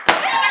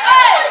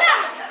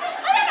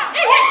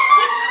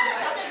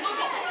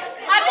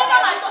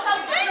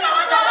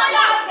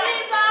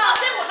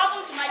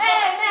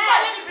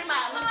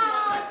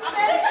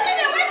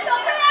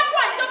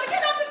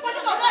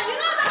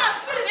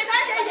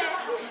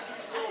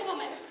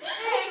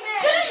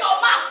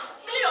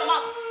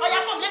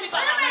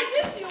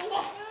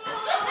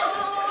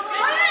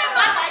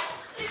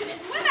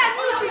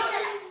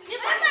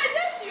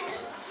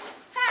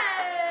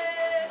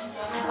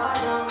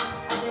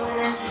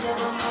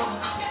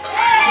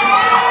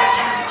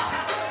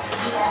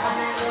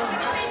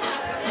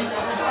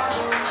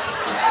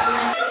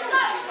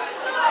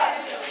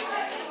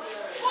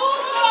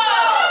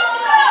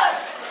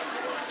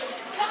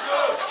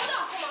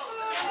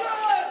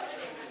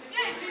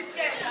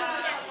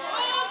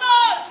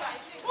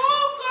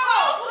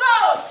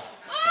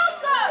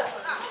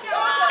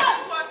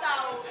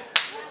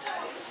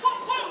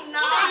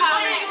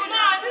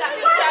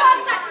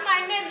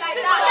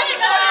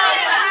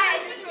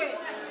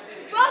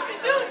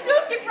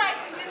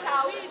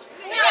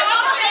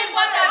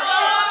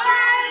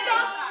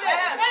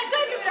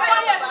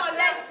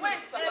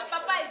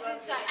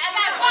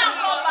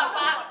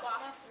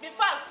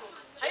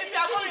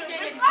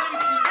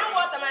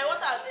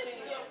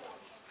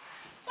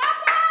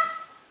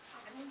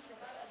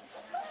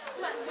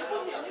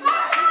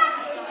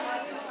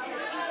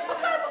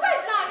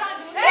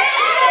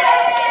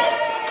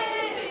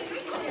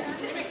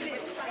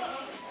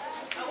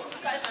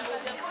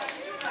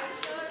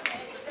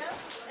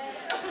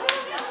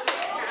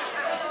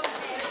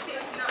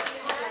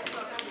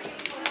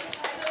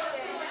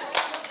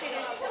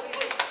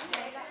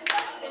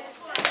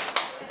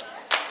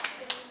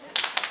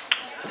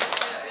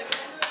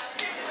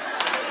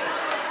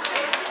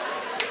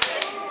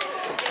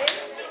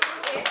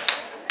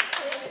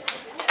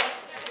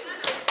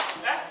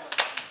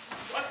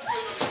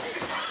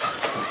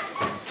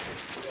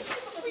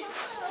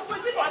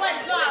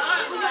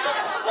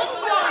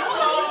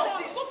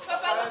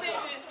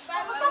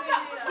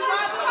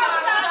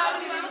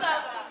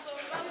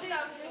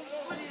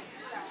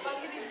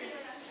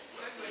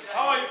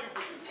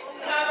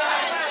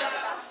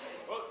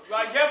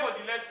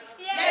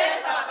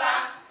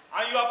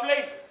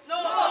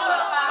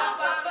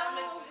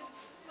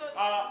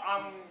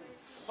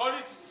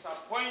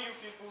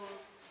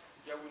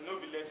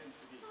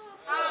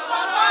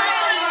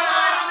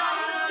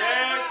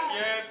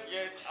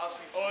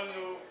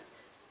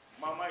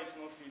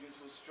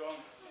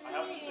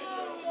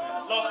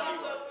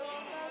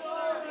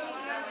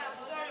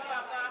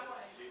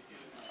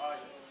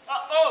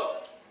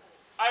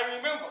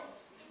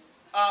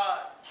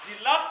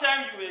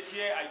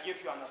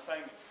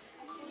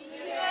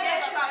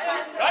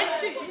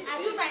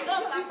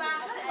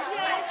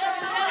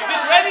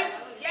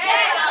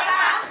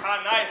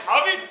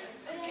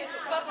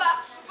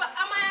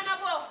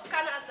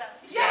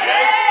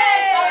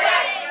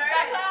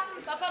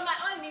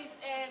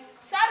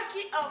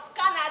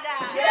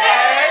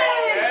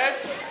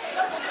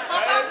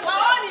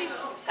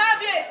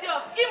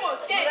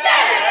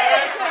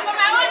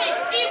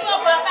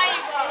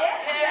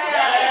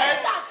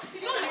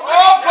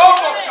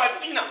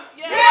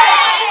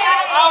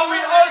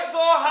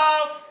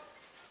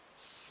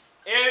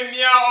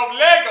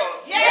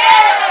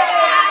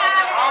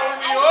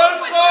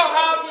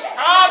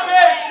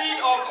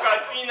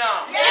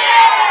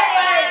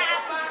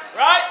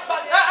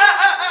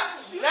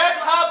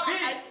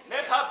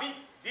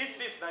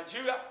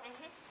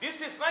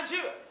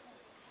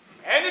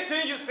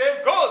 Anything you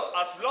say goes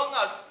as long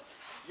as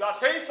you are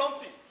saying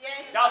something.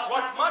 Yes. That's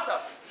what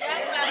matters.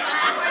 Yes,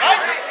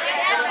 Right?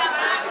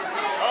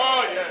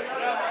 Oh, yes.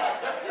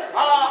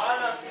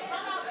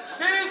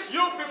 Since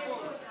you people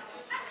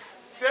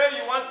say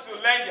you want to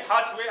learn the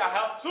hard way, I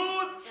have two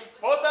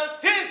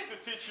important things to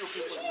teach you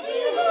people.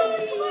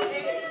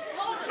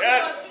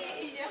 Yes.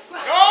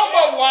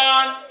 Number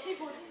one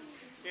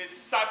is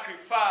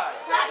sacrifice.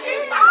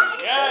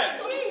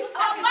 Yes.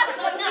 Sacrifice.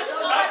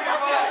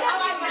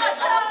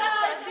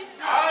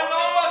 And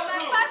number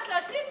two,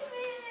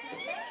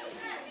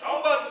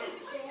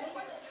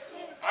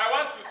 I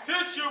want to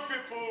teach you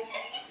people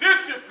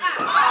discipline.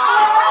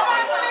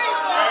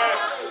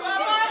 Yes.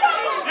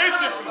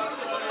 Discipline.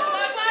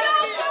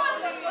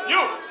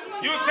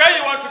 You say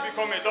you want to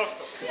become a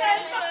doctor.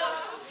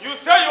 You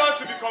say you want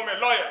to become a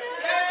lawyer.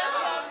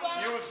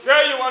 You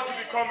say you want to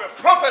become a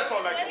professor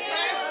like me.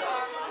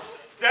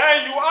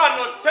 Then you are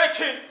not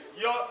taking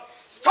your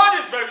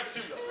studies very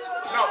serious.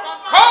 Now,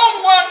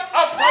 come one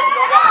after the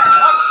other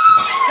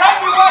and tell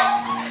me what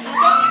you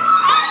don't.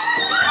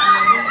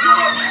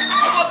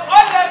 You must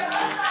all learn.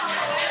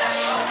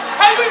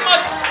 Can you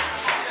imagine?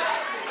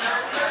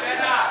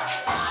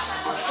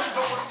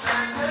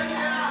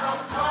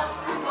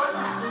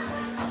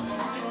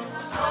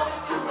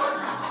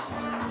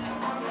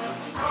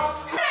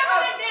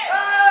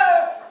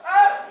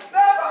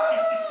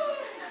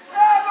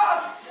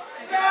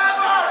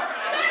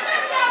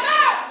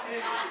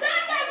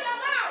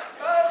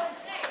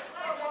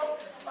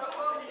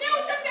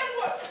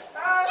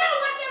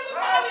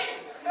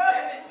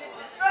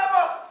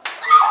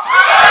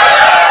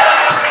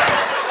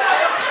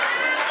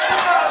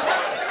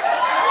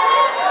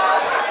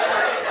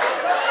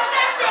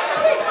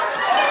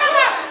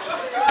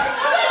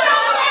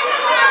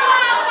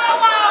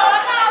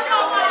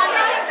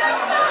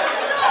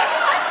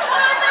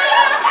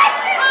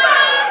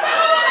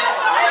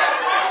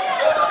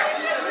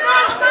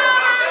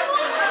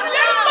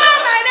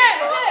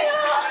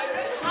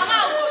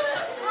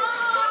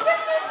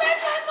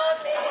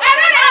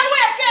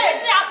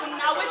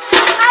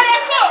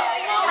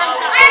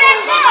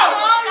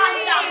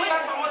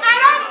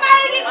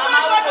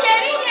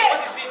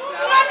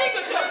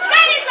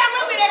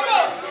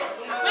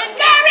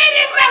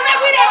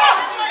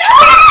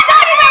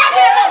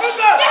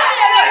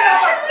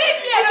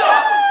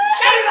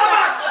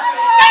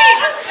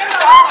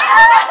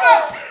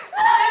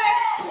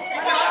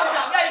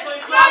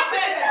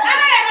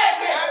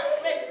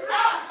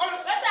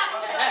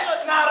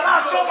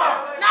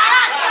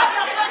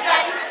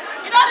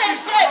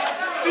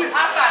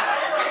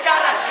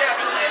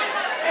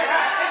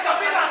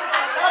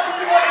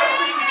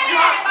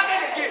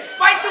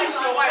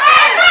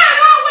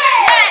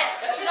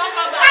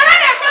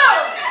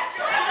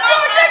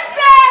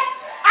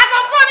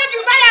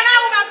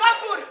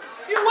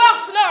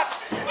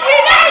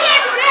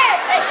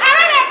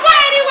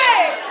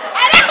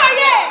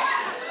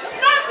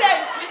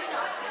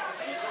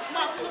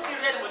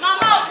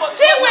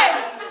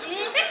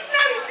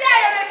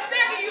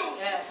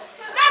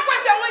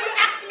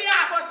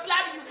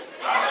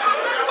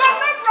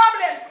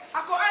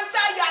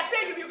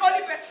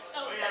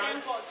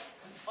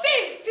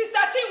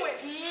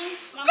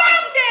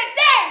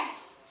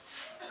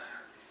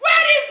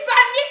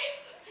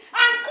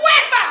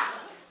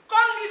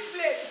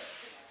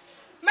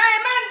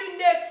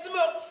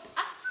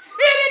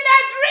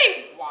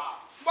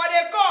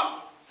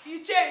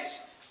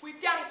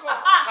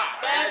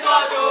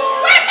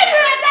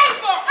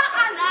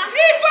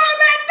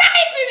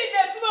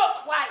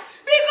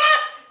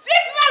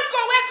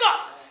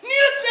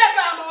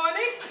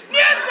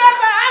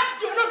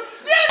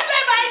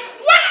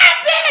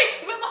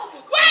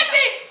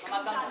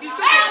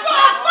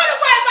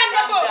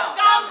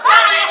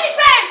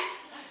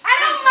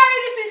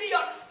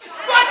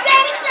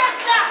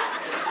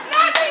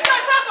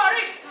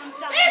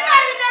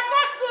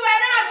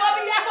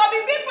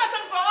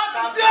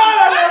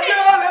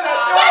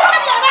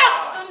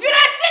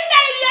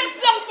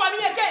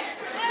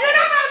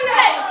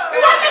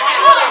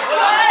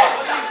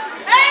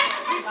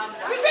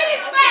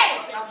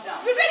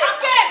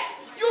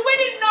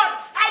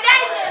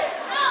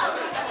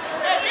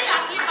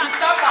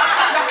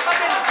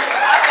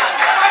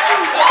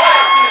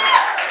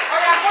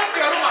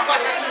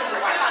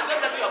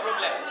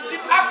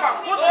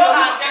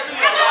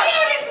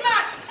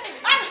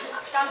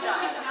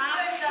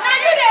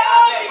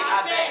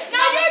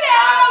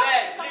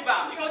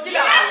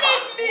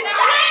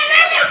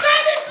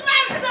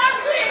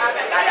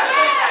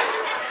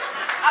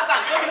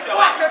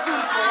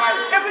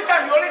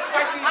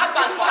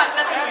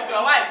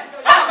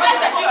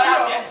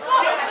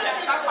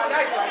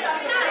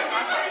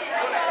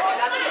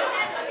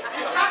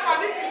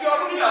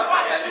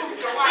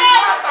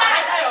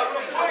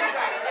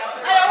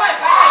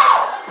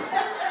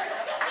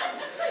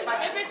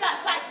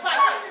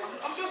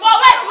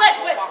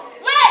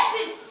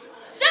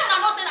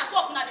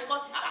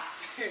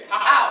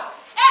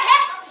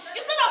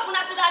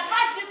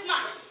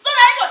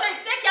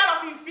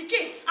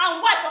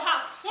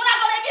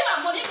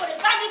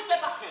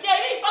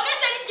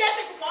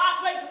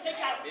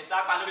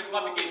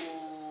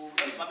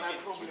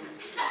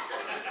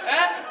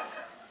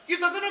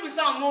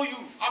 now know you.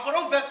 I for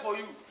don't vex for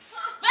you.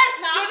 Vex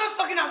now? You're just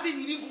talking as if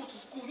you didn't go to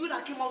school. You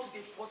that came out with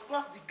a first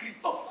class degree.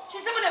 Oh,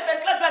 she's even a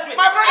first class graduate.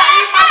 My brother,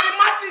 he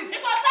mathematics. It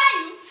concern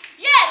you?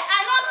 Yes, I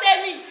know say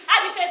me. I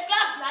be first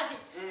class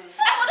graduate.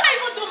 I could not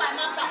even do my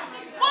master's.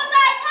 But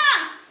I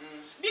can't.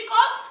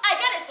 Because I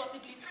get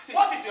responsibility.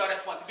 What is your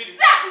responsibility?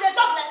 Say as you dey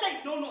talk like say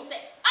you don't know,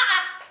 say.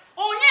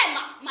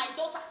 Onyema, my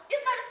daughter,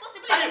 is my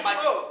responsibility. Can you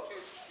imagine?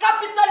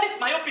 Capitalist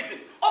myopism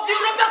of the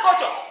European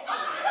culture.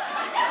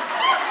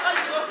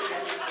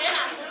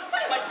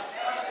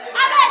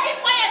 I better keep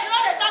quiet, you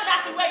know they talk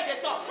that way they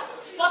talk.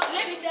 But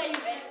let me tell you,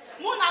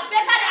 Muna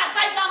better than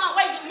advise that man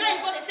where you know you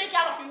go to take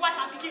care of your wife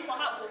and pikin for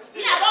house.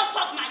 Me, I don't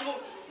talk my own.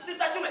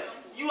 Sister Chume,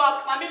 you are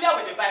familiar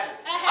with the Bible.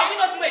 Have you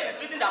not seen where it is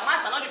written that man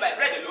shall not live by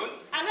bread alone?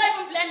 I don't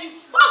even blame you.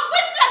 But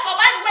which place for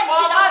Bible where you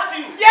see that?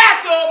 Matthew. Yes,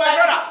 oh my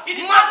brother. It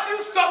is Matthew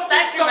something.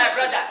 Thank you, my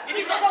brother. It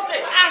is also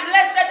said, and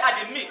blessed are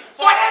the meek.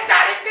 For they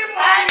shall receive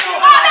money.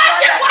 Oh, now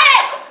keep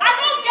quiet. I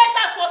don't get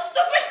that for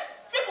stupid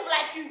people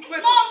like you.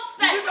 Wait, Nonsense.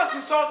 did you just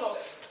insult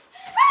us?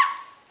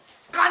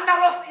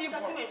 Scandalous evil.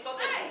 Chume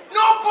insulted me.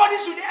 Nobody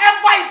should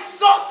ever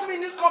insult me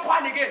in this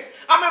compound again.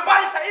 I'm a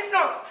barrister. If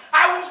not,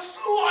 I will sue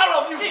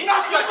all of you. See,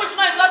 you push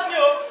my insult me,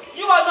 oh.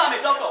 You all know I'm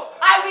a doctor.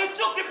 I will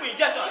choke people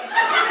injection.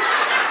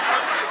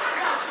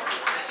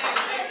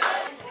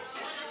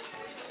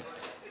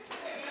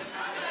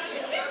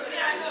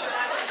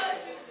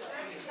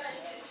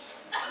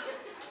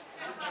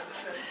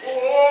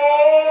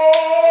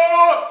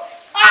 Oh!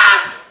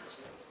 Ah!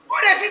 Who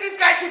they see this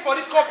guy shit for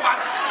this compound?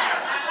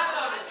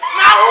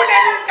 Now who they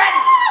do this guy?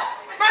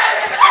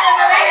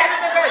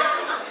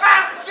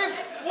 Ah, shit!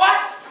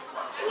 What?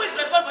 Who is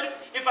responsible for this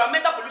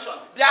environmental pollution?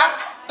 Yeah,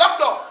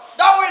 doctor.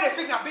 That way they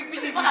speak now big It's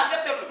English.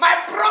 unacceptable.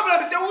 My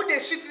problem is who they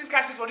shit this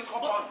guy shit for this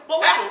compound. But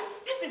wait, oh,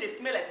 this thing they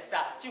smell like sister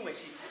Chinwe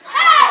shit.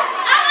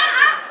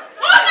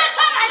 Who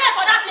mentioned my name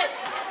for that place?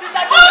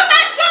 Sister Who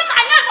mentioned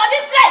my name for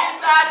this place?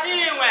 Sister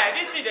Chinwe,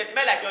 this thing they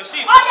smell like your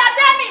shit. Oh, you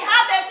tell me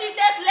how the shit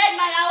tastes like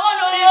my own.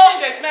 This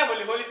thing they smell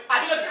holy holy. I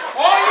did not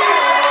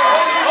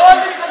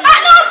Holy shit. I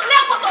don't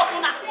play for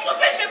Tofuna.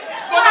 Stupid people.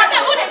 But I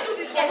know who they do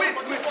this. Wait.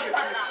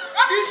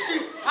 This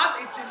shit has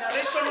a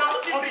generational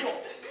odor.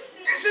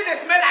 This shit they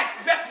smell like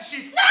dirty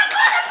shit. Now go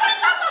the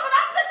police up for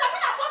that place. I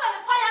mean, I told on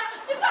the fire.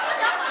 If I told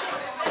that man.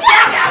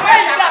 Where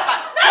is that?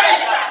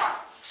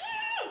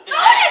 No,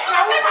 they should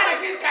Now who have find the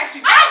shit guy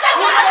shit? I said,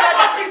 Who who find should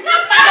the have shit?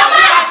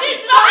 shit?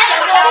 No,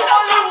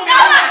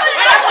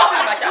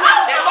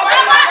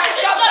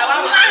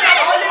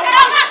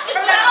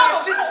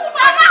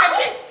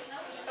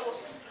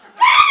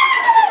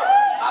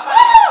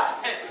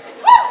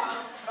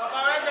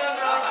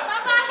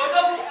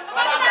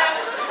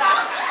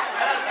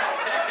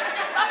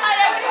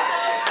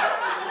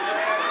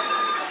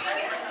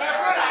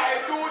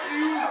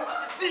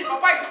 See,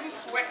 Papa is even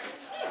sweating.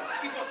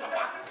 It was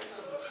Papa.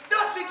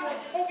 That shit was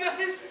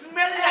obviously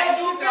smelling like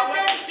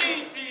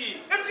shit.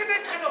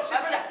 Educated kind of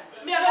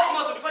shit. Me, I don't come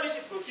out to before this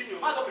shit go kill me.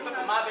 I go prepare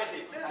for my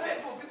birthday.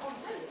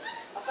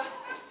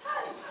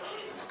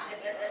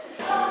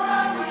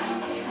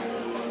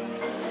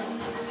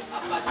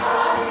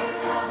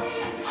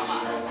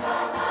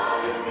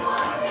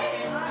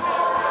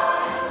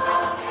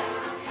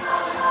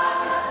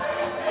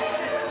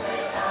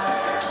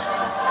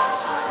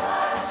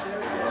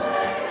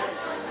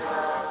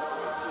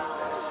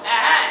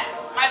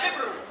 My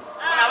people,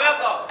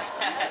 welcome.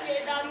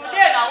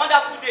 Today is a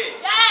wonderful day.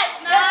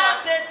 Yes, Let's now.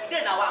 say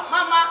today is our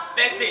mama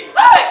birthday.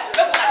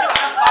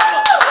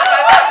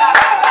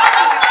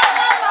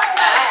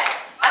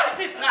 As it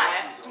is now,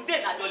 today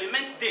is a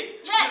jollyment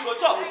day. Yes. We go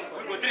chop,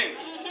 we go drink.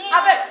 I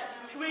bet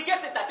we get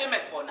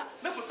entertainment for now.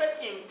 Make we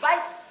first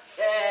invite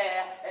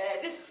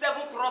this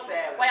 7 cross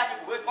choir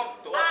people will come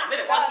to us. Make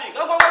them come sing.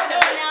 Go. Now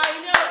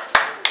you know.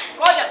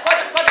 Call them.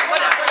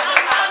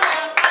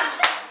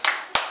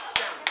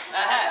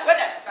 Wait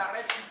there.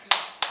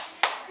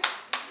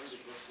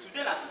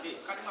 Today na today.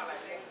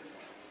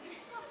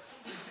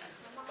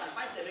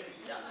 Find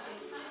celebrity down.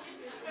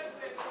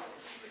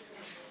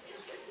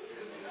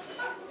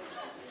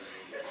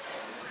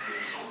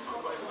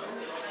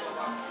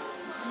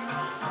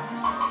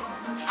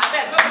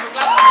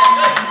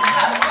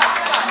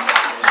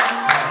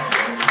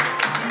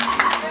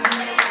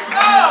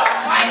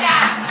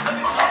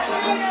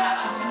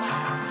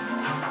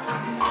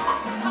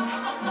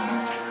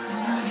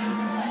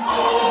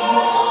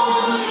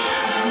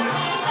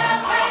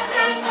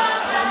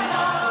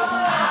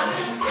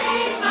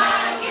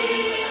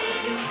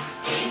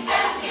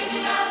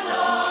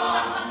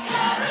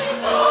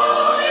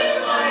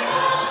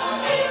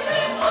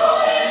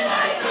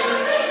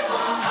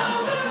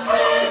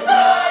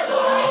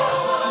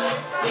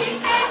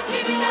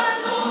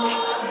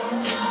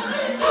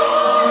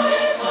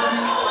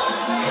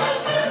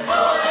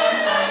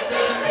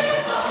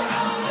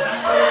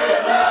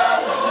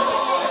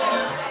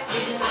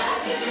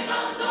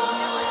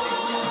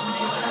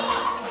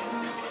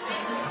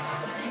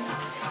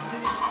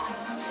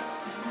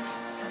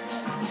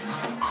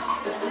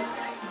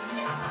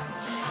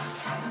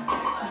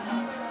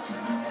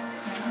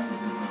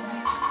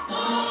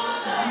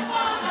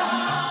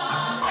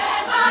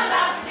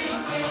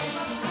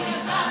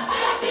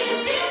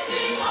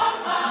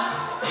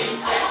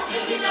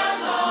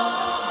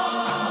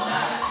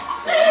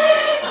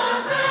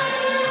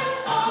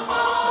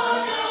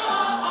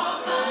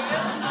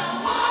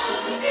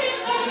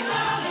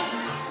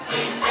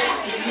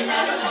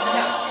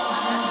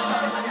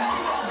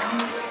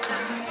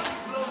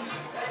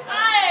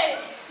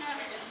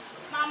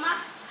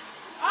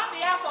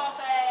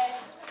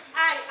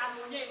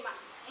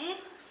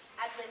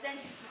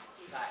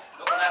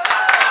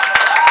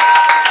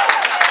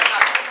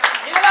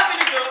 You never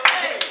finish, oh.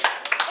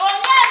 Oh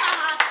yeah,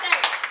 Mama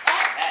said.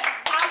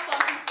 Have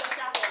something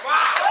special for me.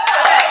 Wow.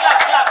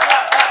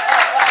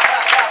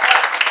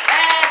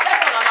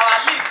 Second on our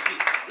list.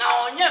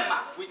 Now Onyema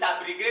with a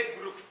brigade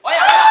group. Oh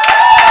yeah.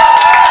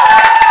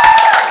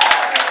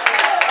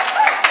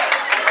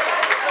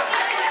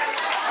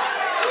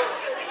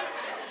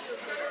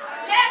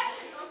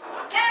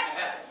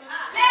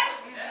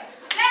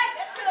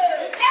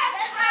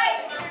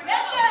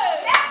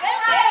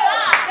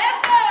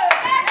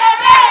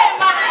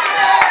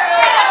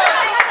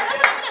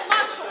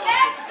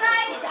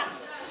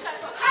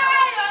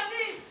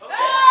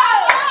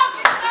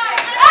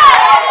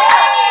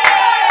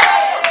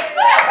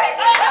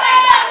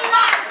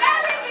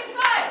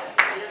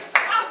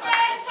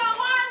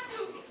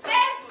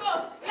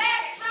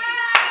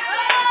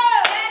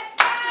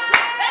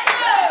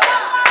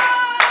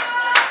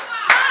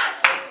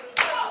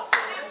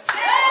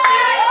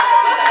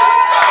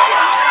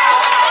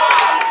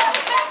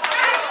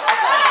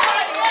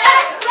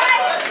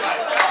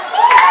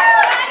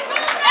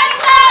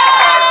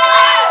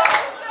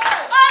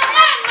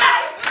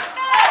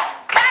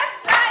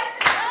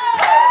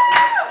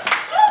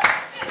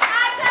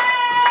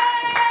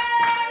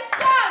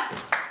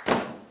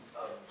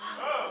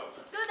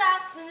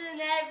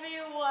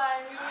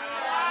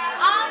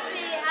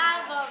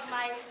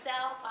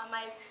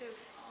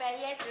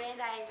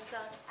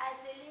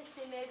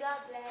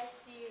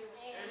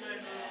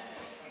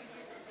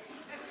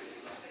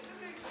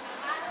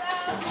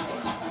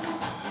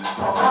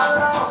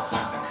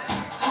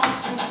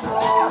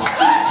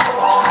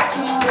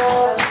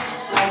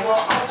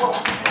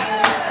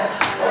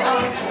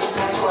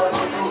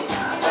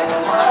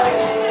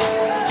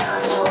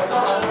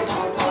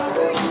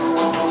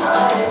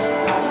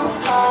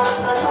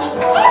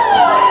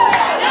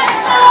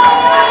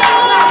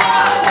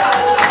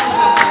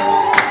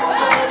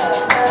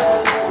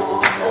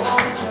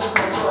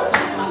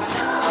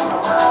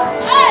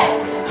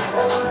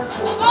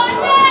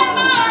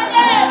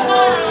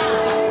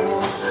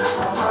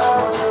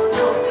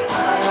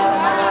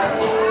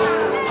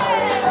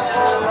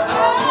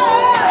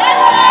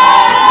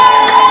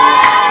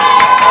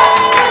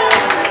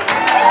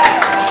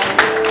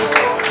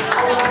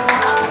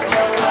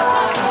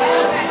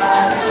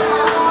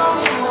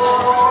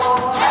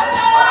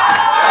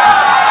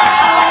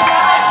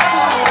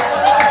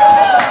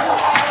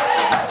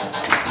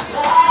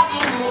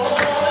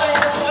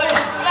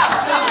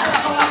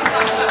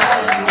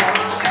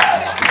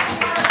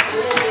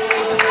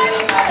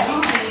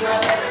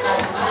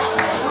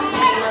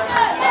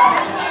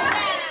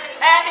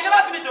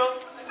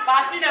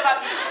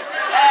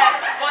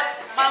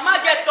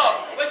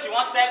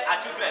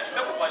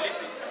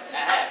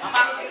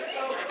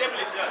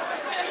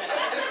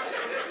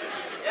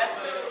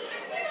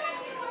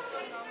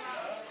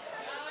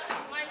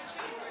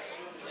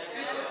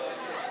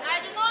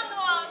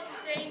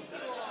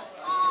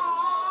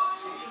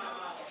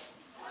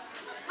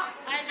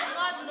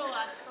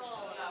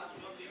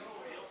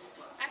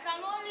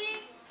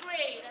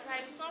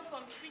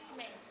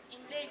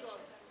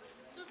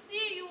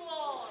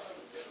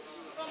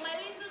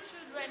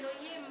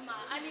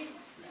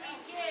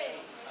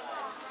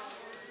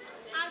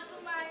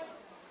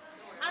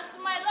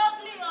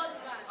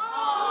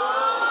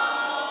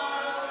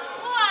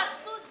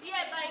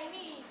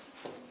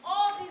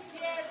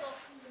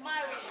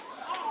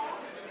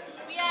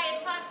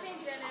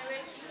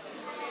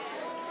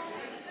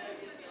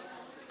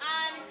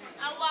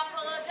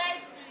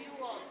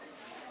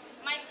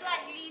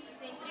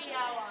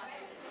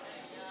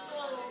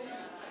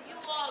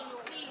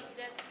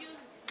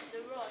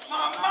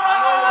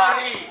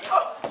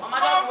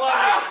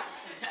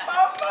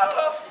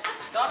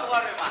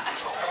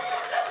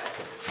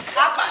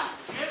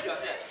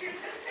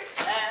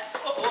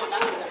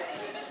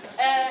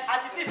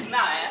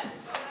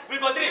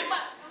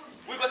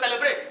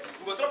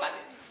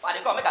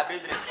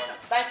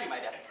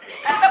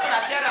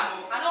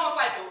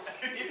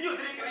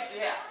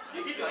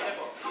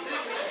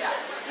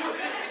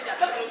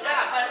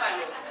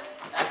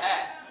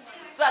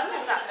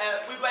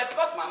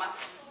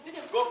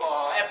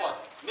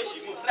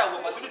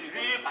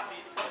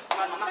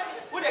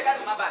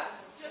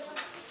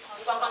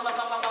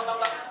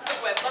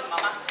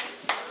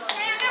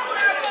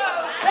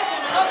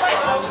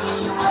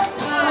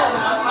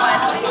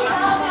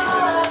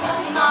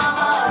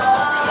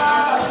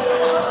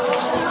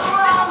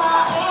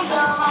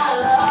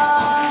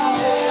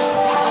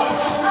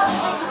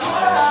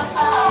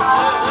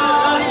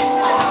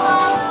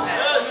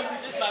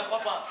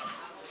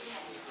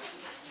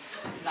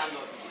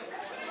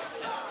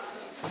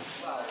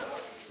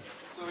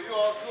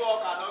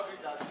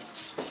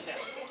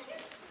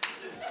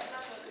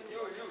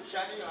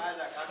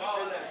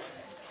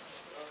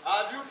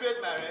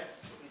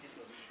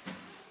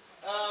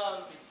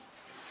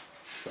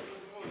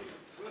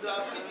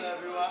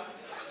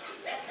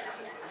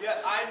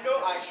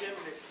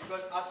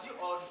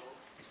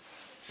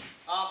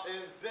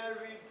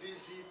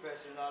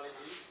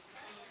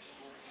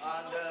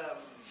 And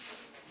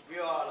we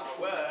are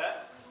aware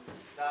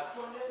that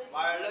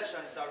my election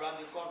is around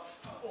the corner.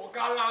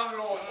 Oga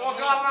landlord.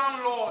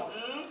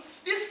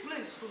 This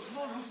place does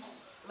not look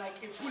like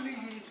a polling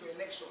unit to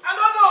election. I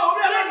don't know.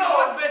 We don't know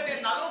what's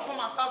better. Now don't come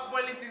and start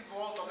spoiling things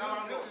for us.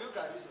 Look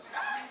at this one.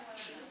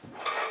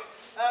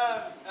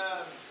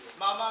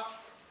 Mama,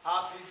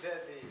 happy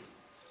birthday.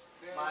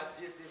 My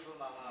beautiful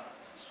mama.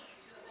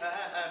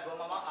 But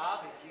Mama, I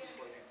have a gift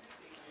for you.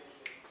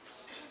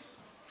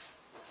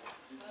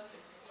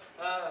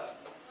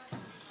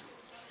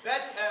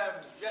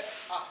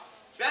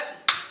 Betty,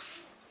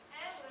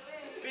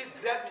 please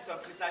get me some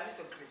clips. I need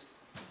some clips.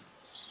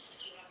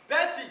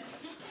 Betty!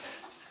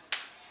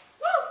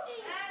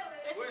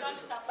 Who is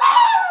this?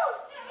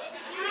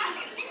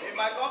 In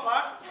my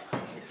compound?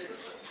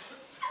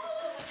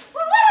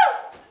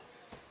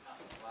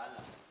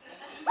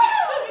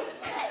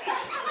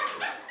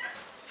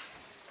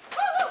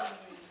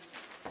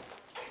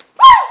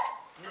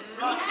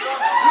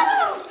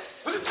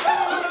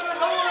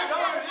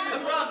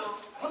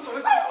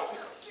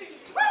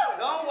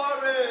 Don't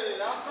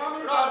worry, I'm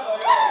coming around for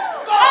you.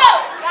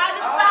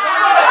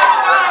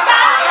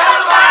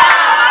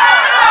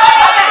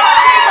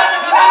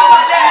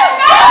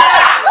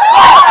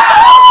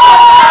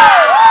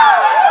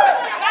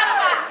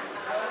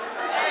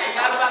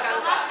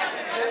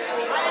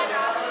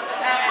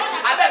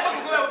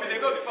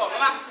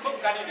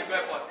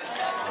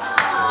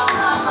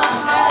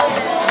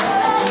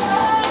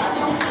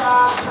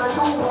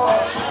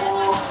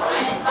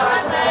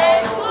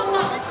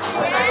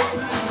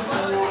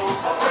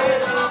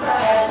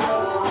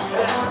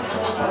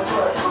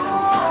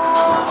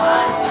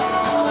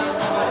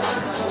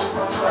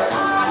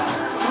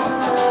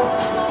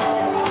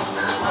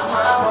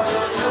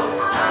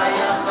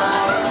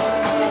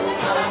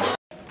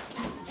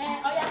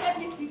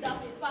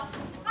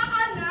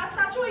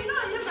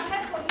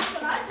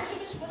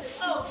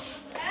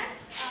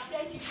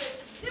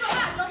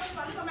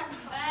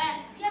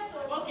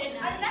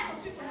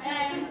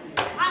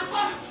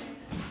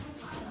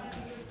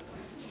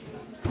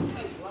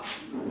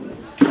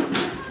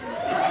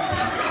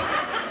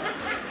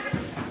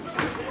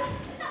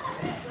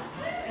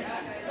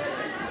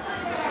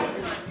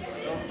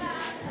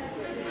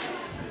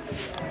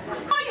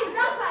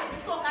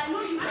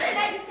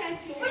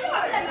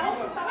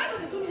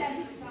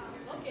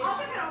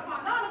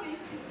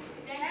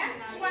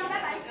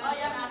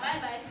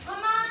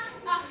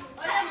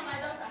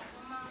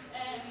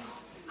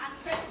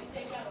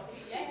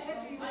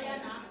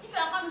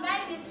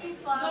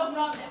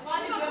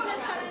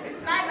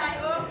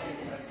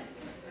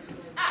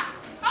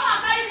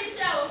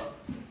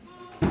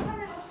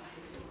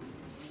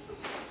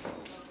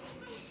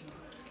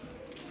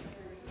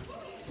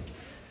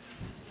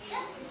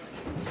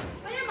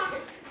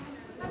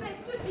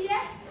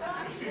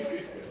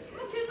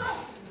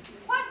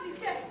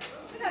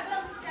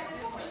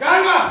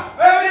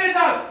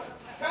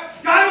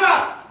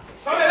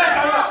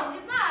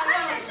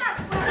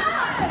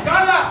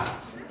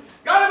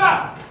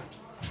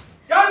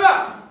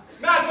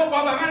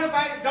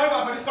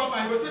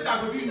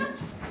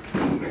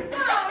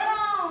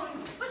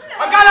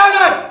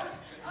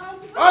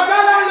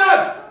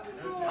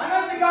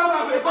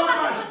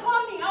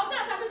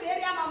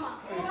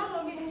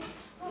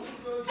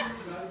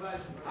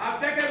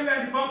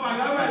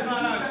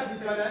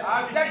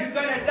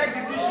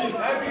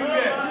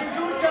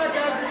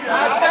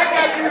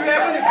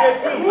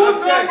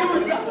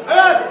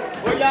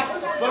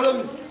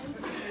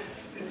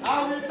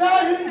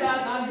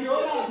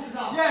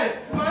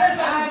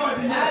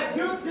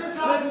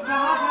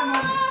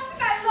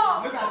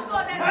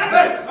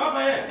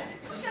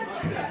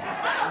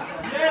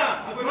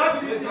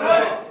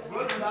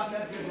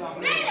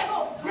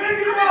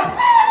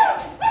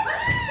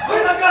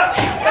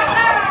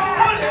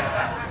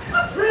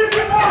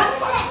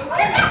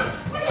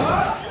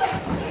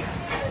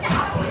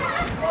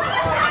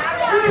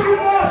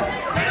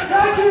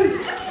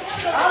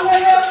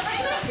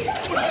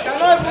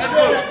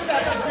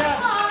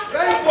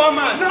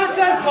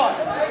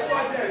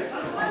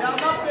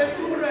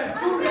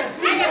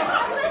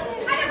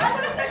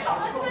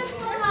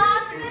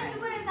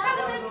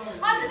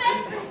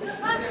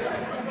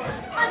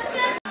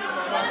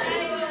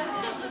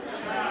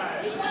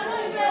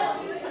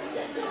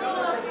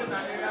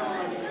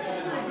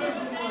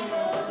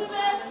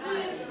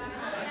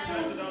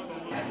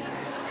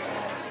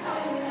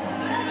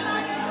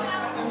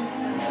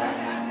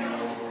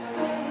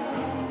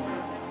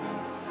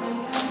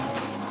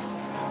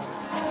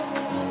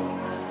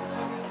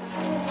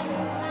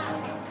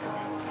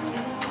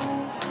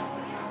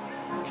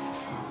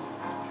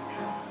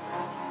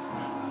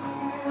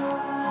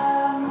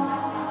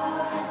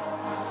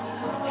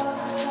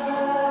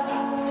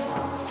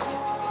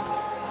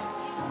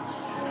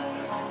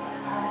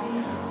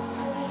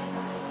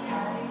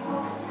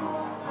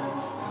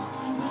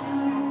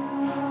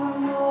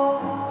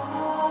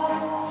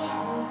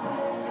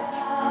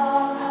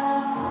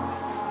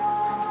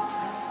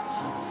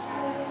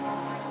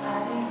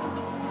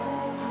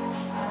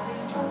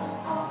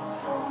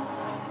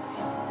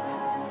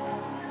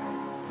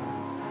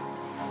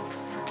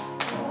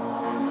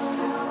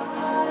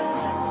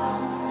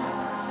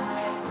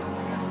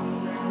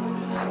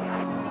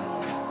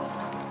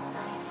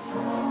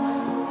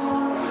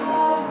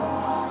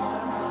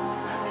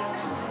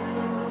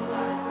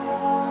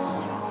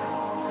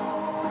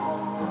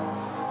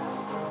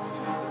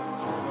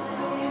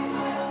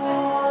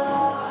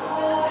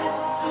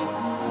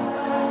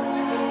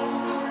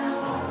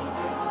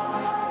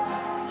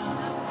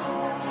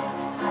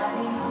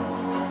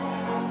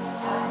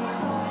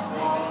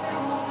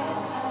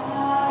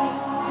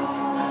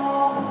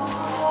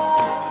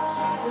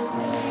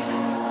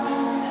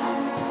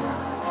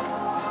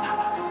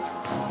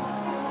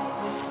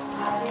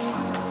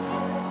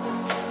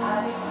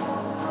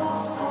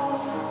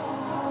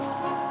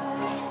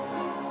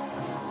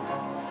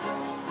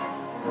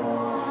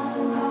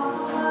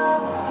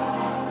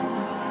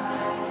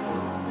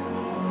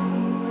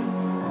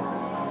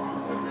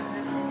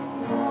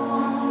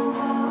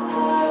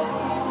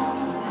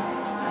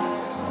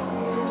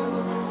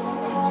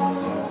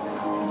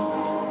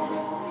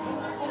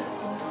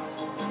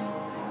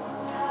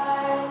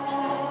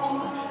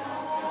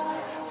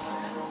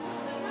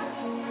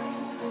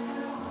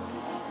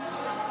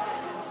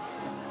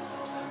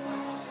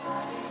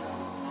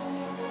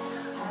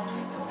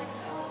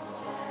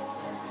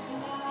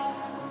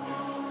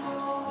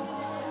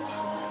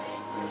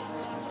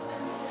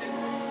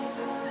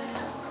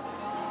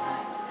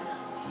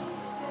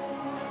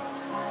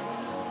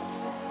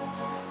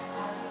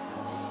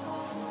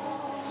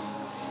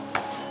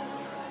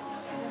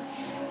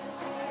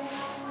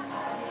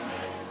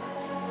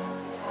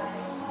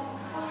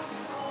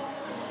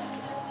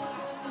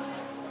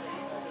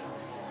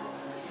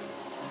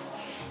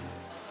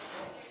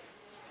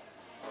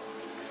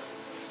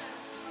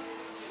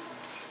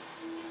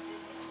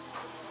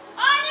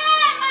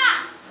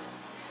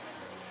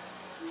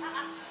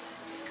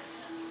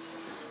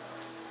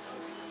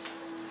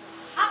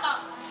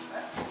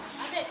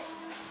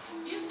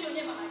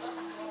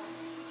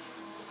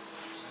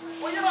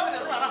 you never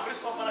been around for this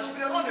company. She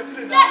been around the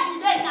building now. Yes, she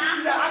did now.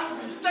 You ask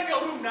me. Check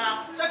your room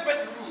now. Check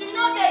Betty's room. She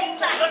know they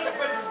inside. Don't check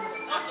Betty's room.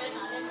 Okay,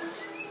 now let me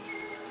check.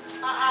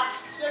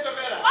 Check your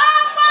bed.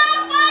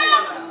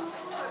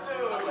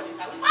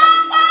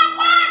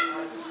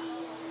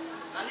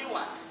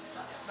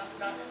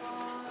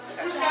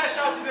 Which guy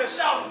shouting there?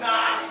 Shout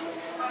now.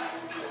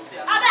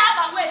 I better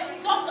have a wait.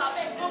 Don't go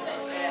away. Don't wait.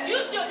 Do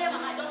you still name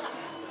my daughter? I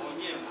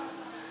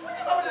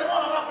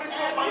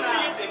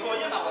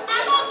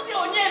don't see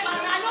your name,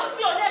 man. I don't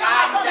see your name.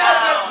 Calm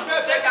down.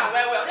 Check am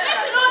well.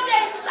 Betty no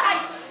dey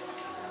inside.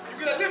 You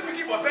gonna leave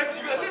picking for Betty?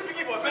 You gonna leave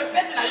picking for Betty?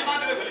 Betty na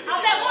human being.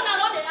 Abeg, Mona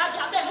no dey argue.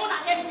 Abeg, Mona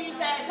help me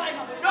find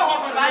am. No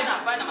one from find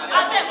am. Abeg,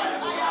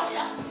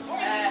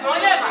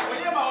 Onyema.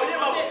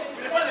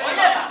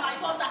 My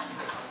daughter.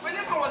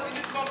 Whenever was in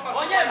this compound.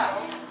 Onyema.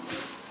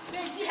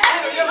 Beji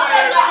help me.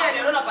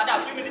 They run up and down.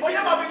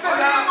 Onyema be there.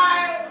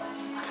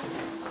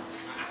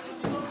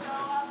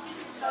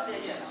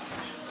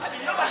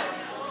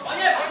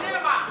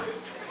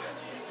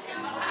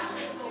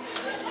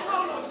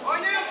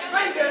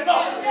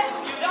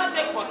 You don't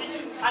check for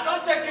kitchen. I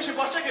don't check kitchen,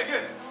 but check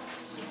again.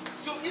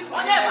 So if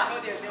Onyema.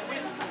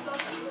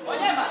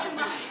 Onyema.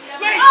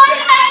 Wait.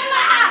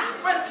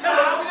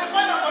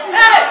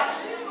 Hey!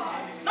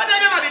 No be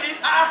Onyema be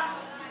this.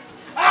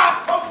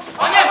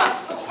 Onyema.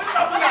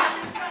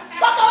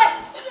 Doctor, wait.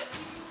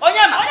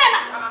 Onyema.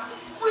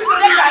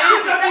 Take a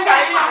easy.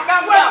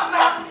 Calm down.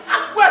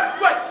 Wait.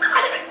 Calm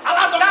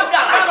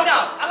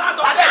down.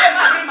 I beg you,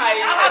 man, bring my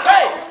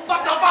hey.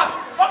 Doctor Pass.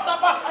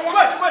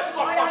 Wait.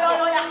 Come.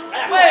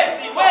 Wait.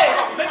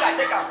 Make I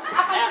check am.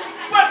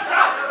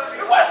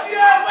 Wait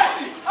here.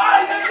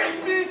 You don't miss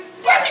me.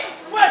 Wait.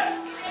 Wait.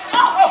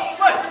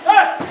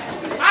 Hey.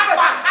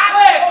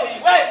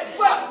 Wait.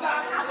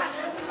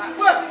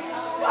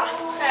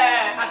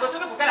 I go say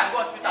make we carry am go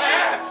hospital.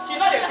 She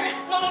no dey breathe.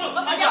 No.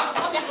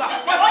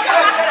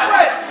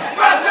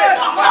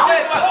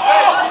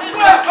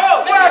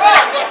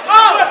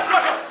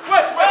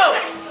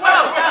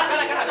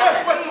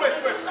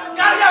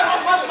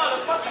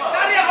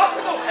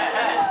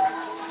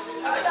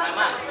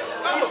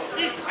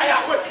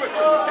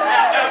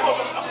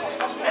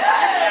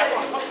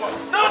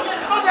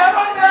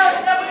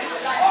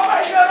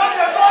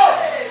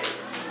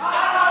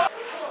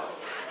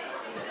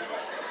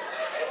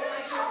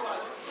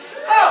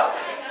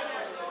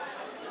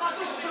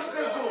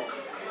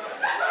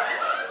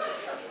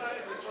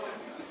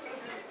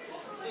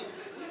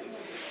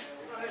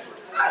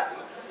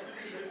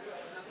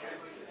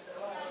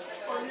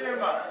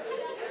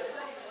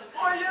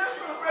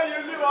 Where you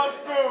leave us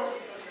go?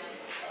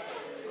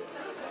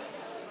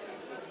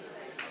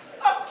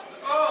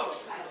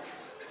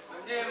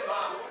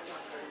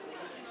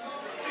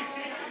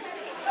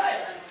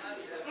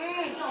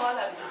 It's not all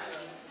like this.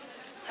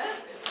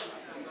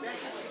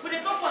 We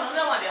dey talk one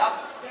another one dey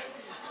happen.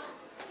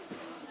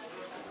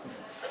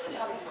 Wetin dey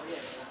happen for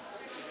here?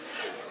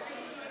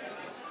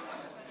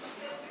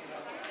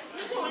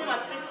 You see when you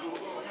match take go?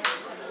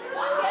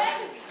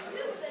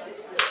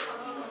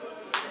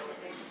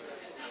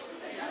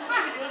 The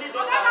only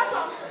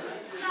doctor.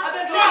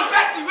 Come,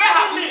 Betty, where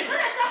have you?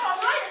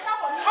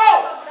 Oh,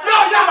 no,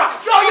 Yama,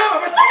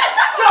 Betty.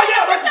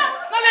 Betty.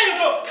 Now where you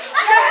go?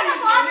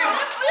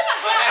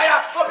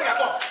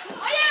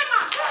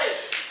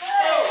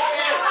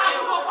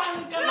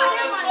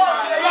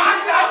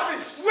 Ask me.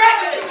 Where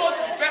did you go to,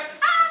 Betty?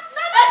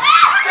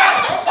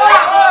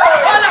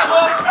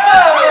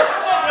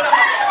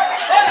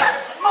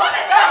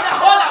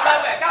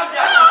 Calm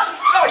down.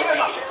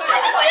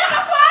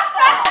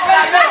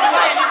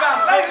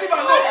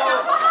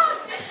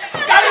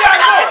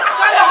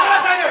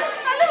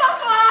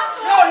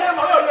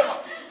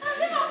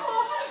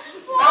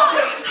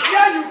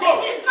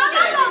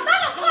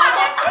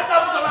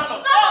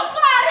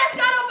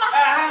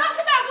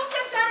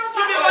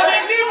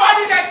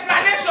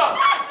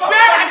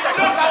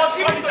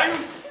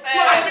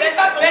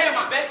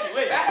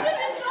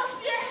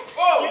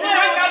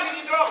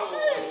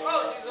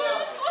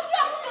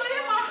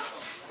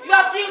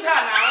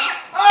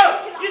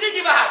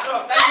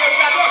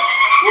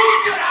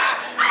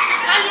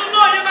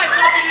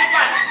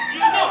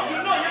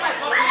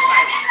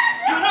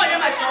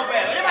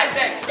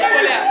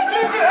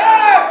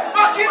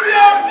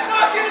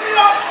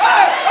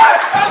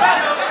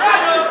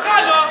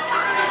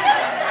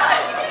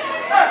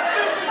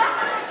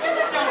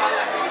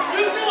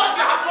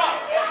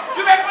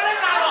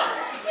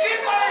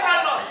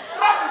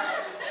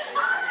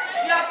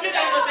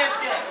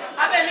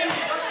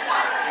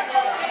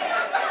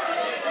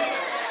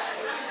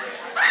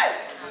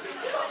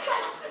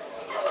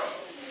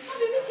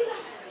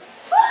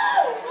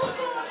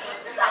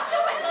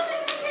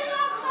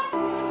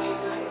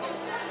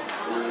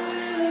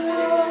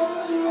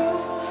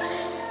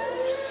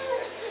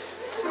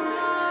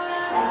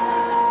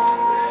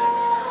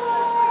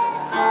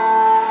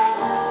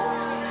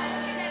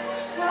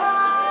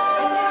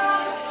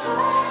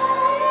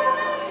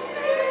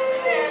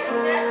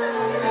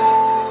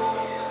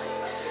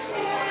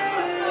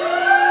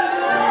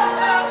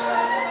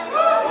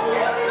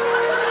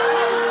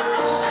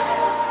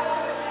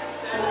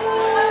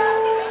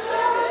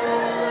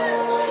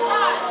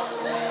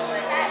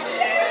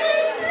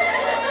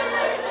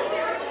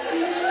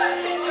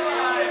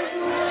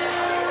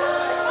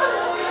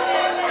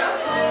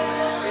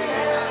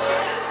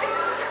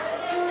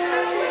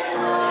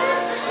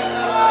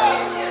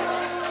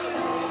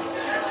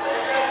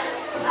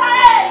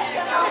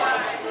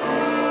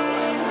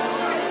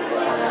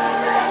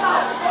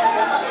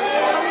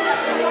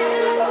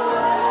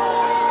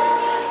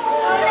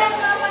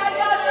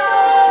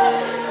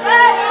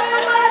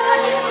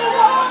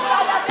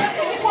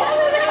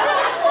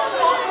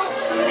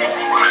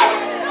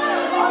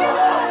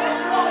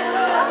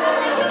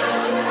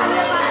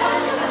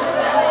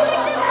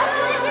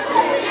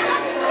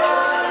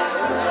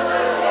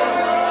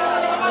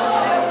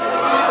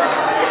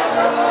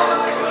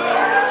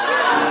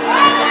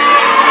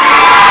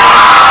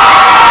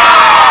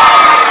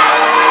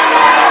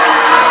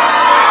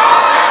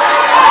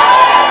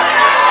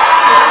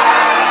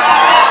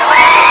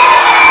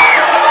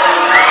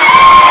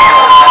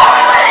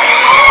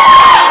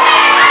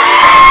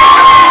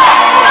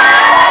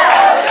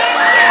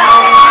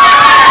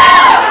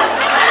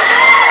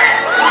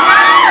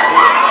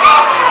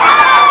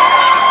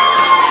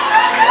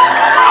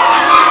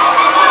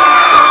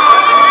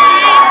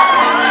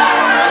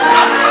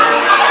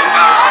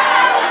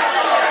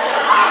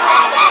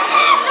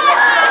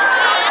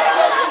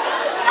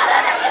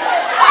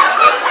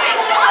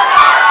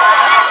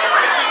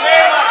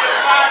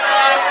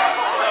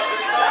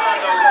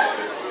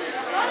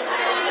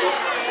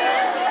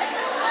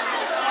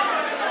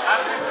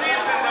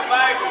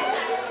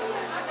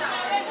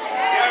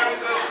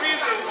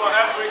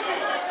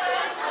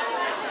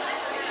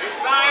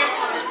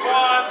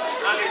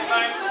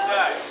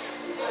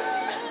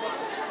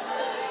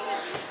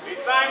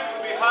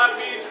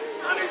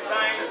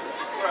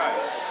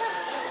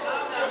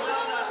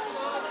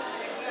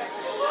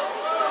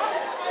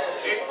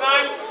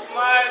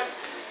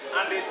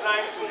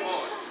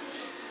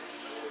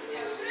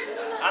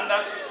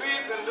 as it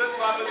is in this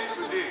family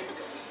today,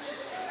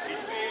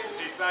 it is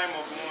a time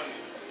of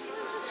mourning.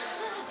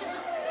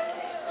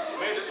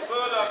 May the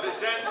soul of the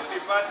gentle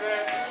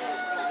departed,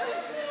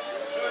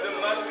 through the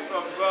mercies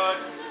of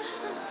God,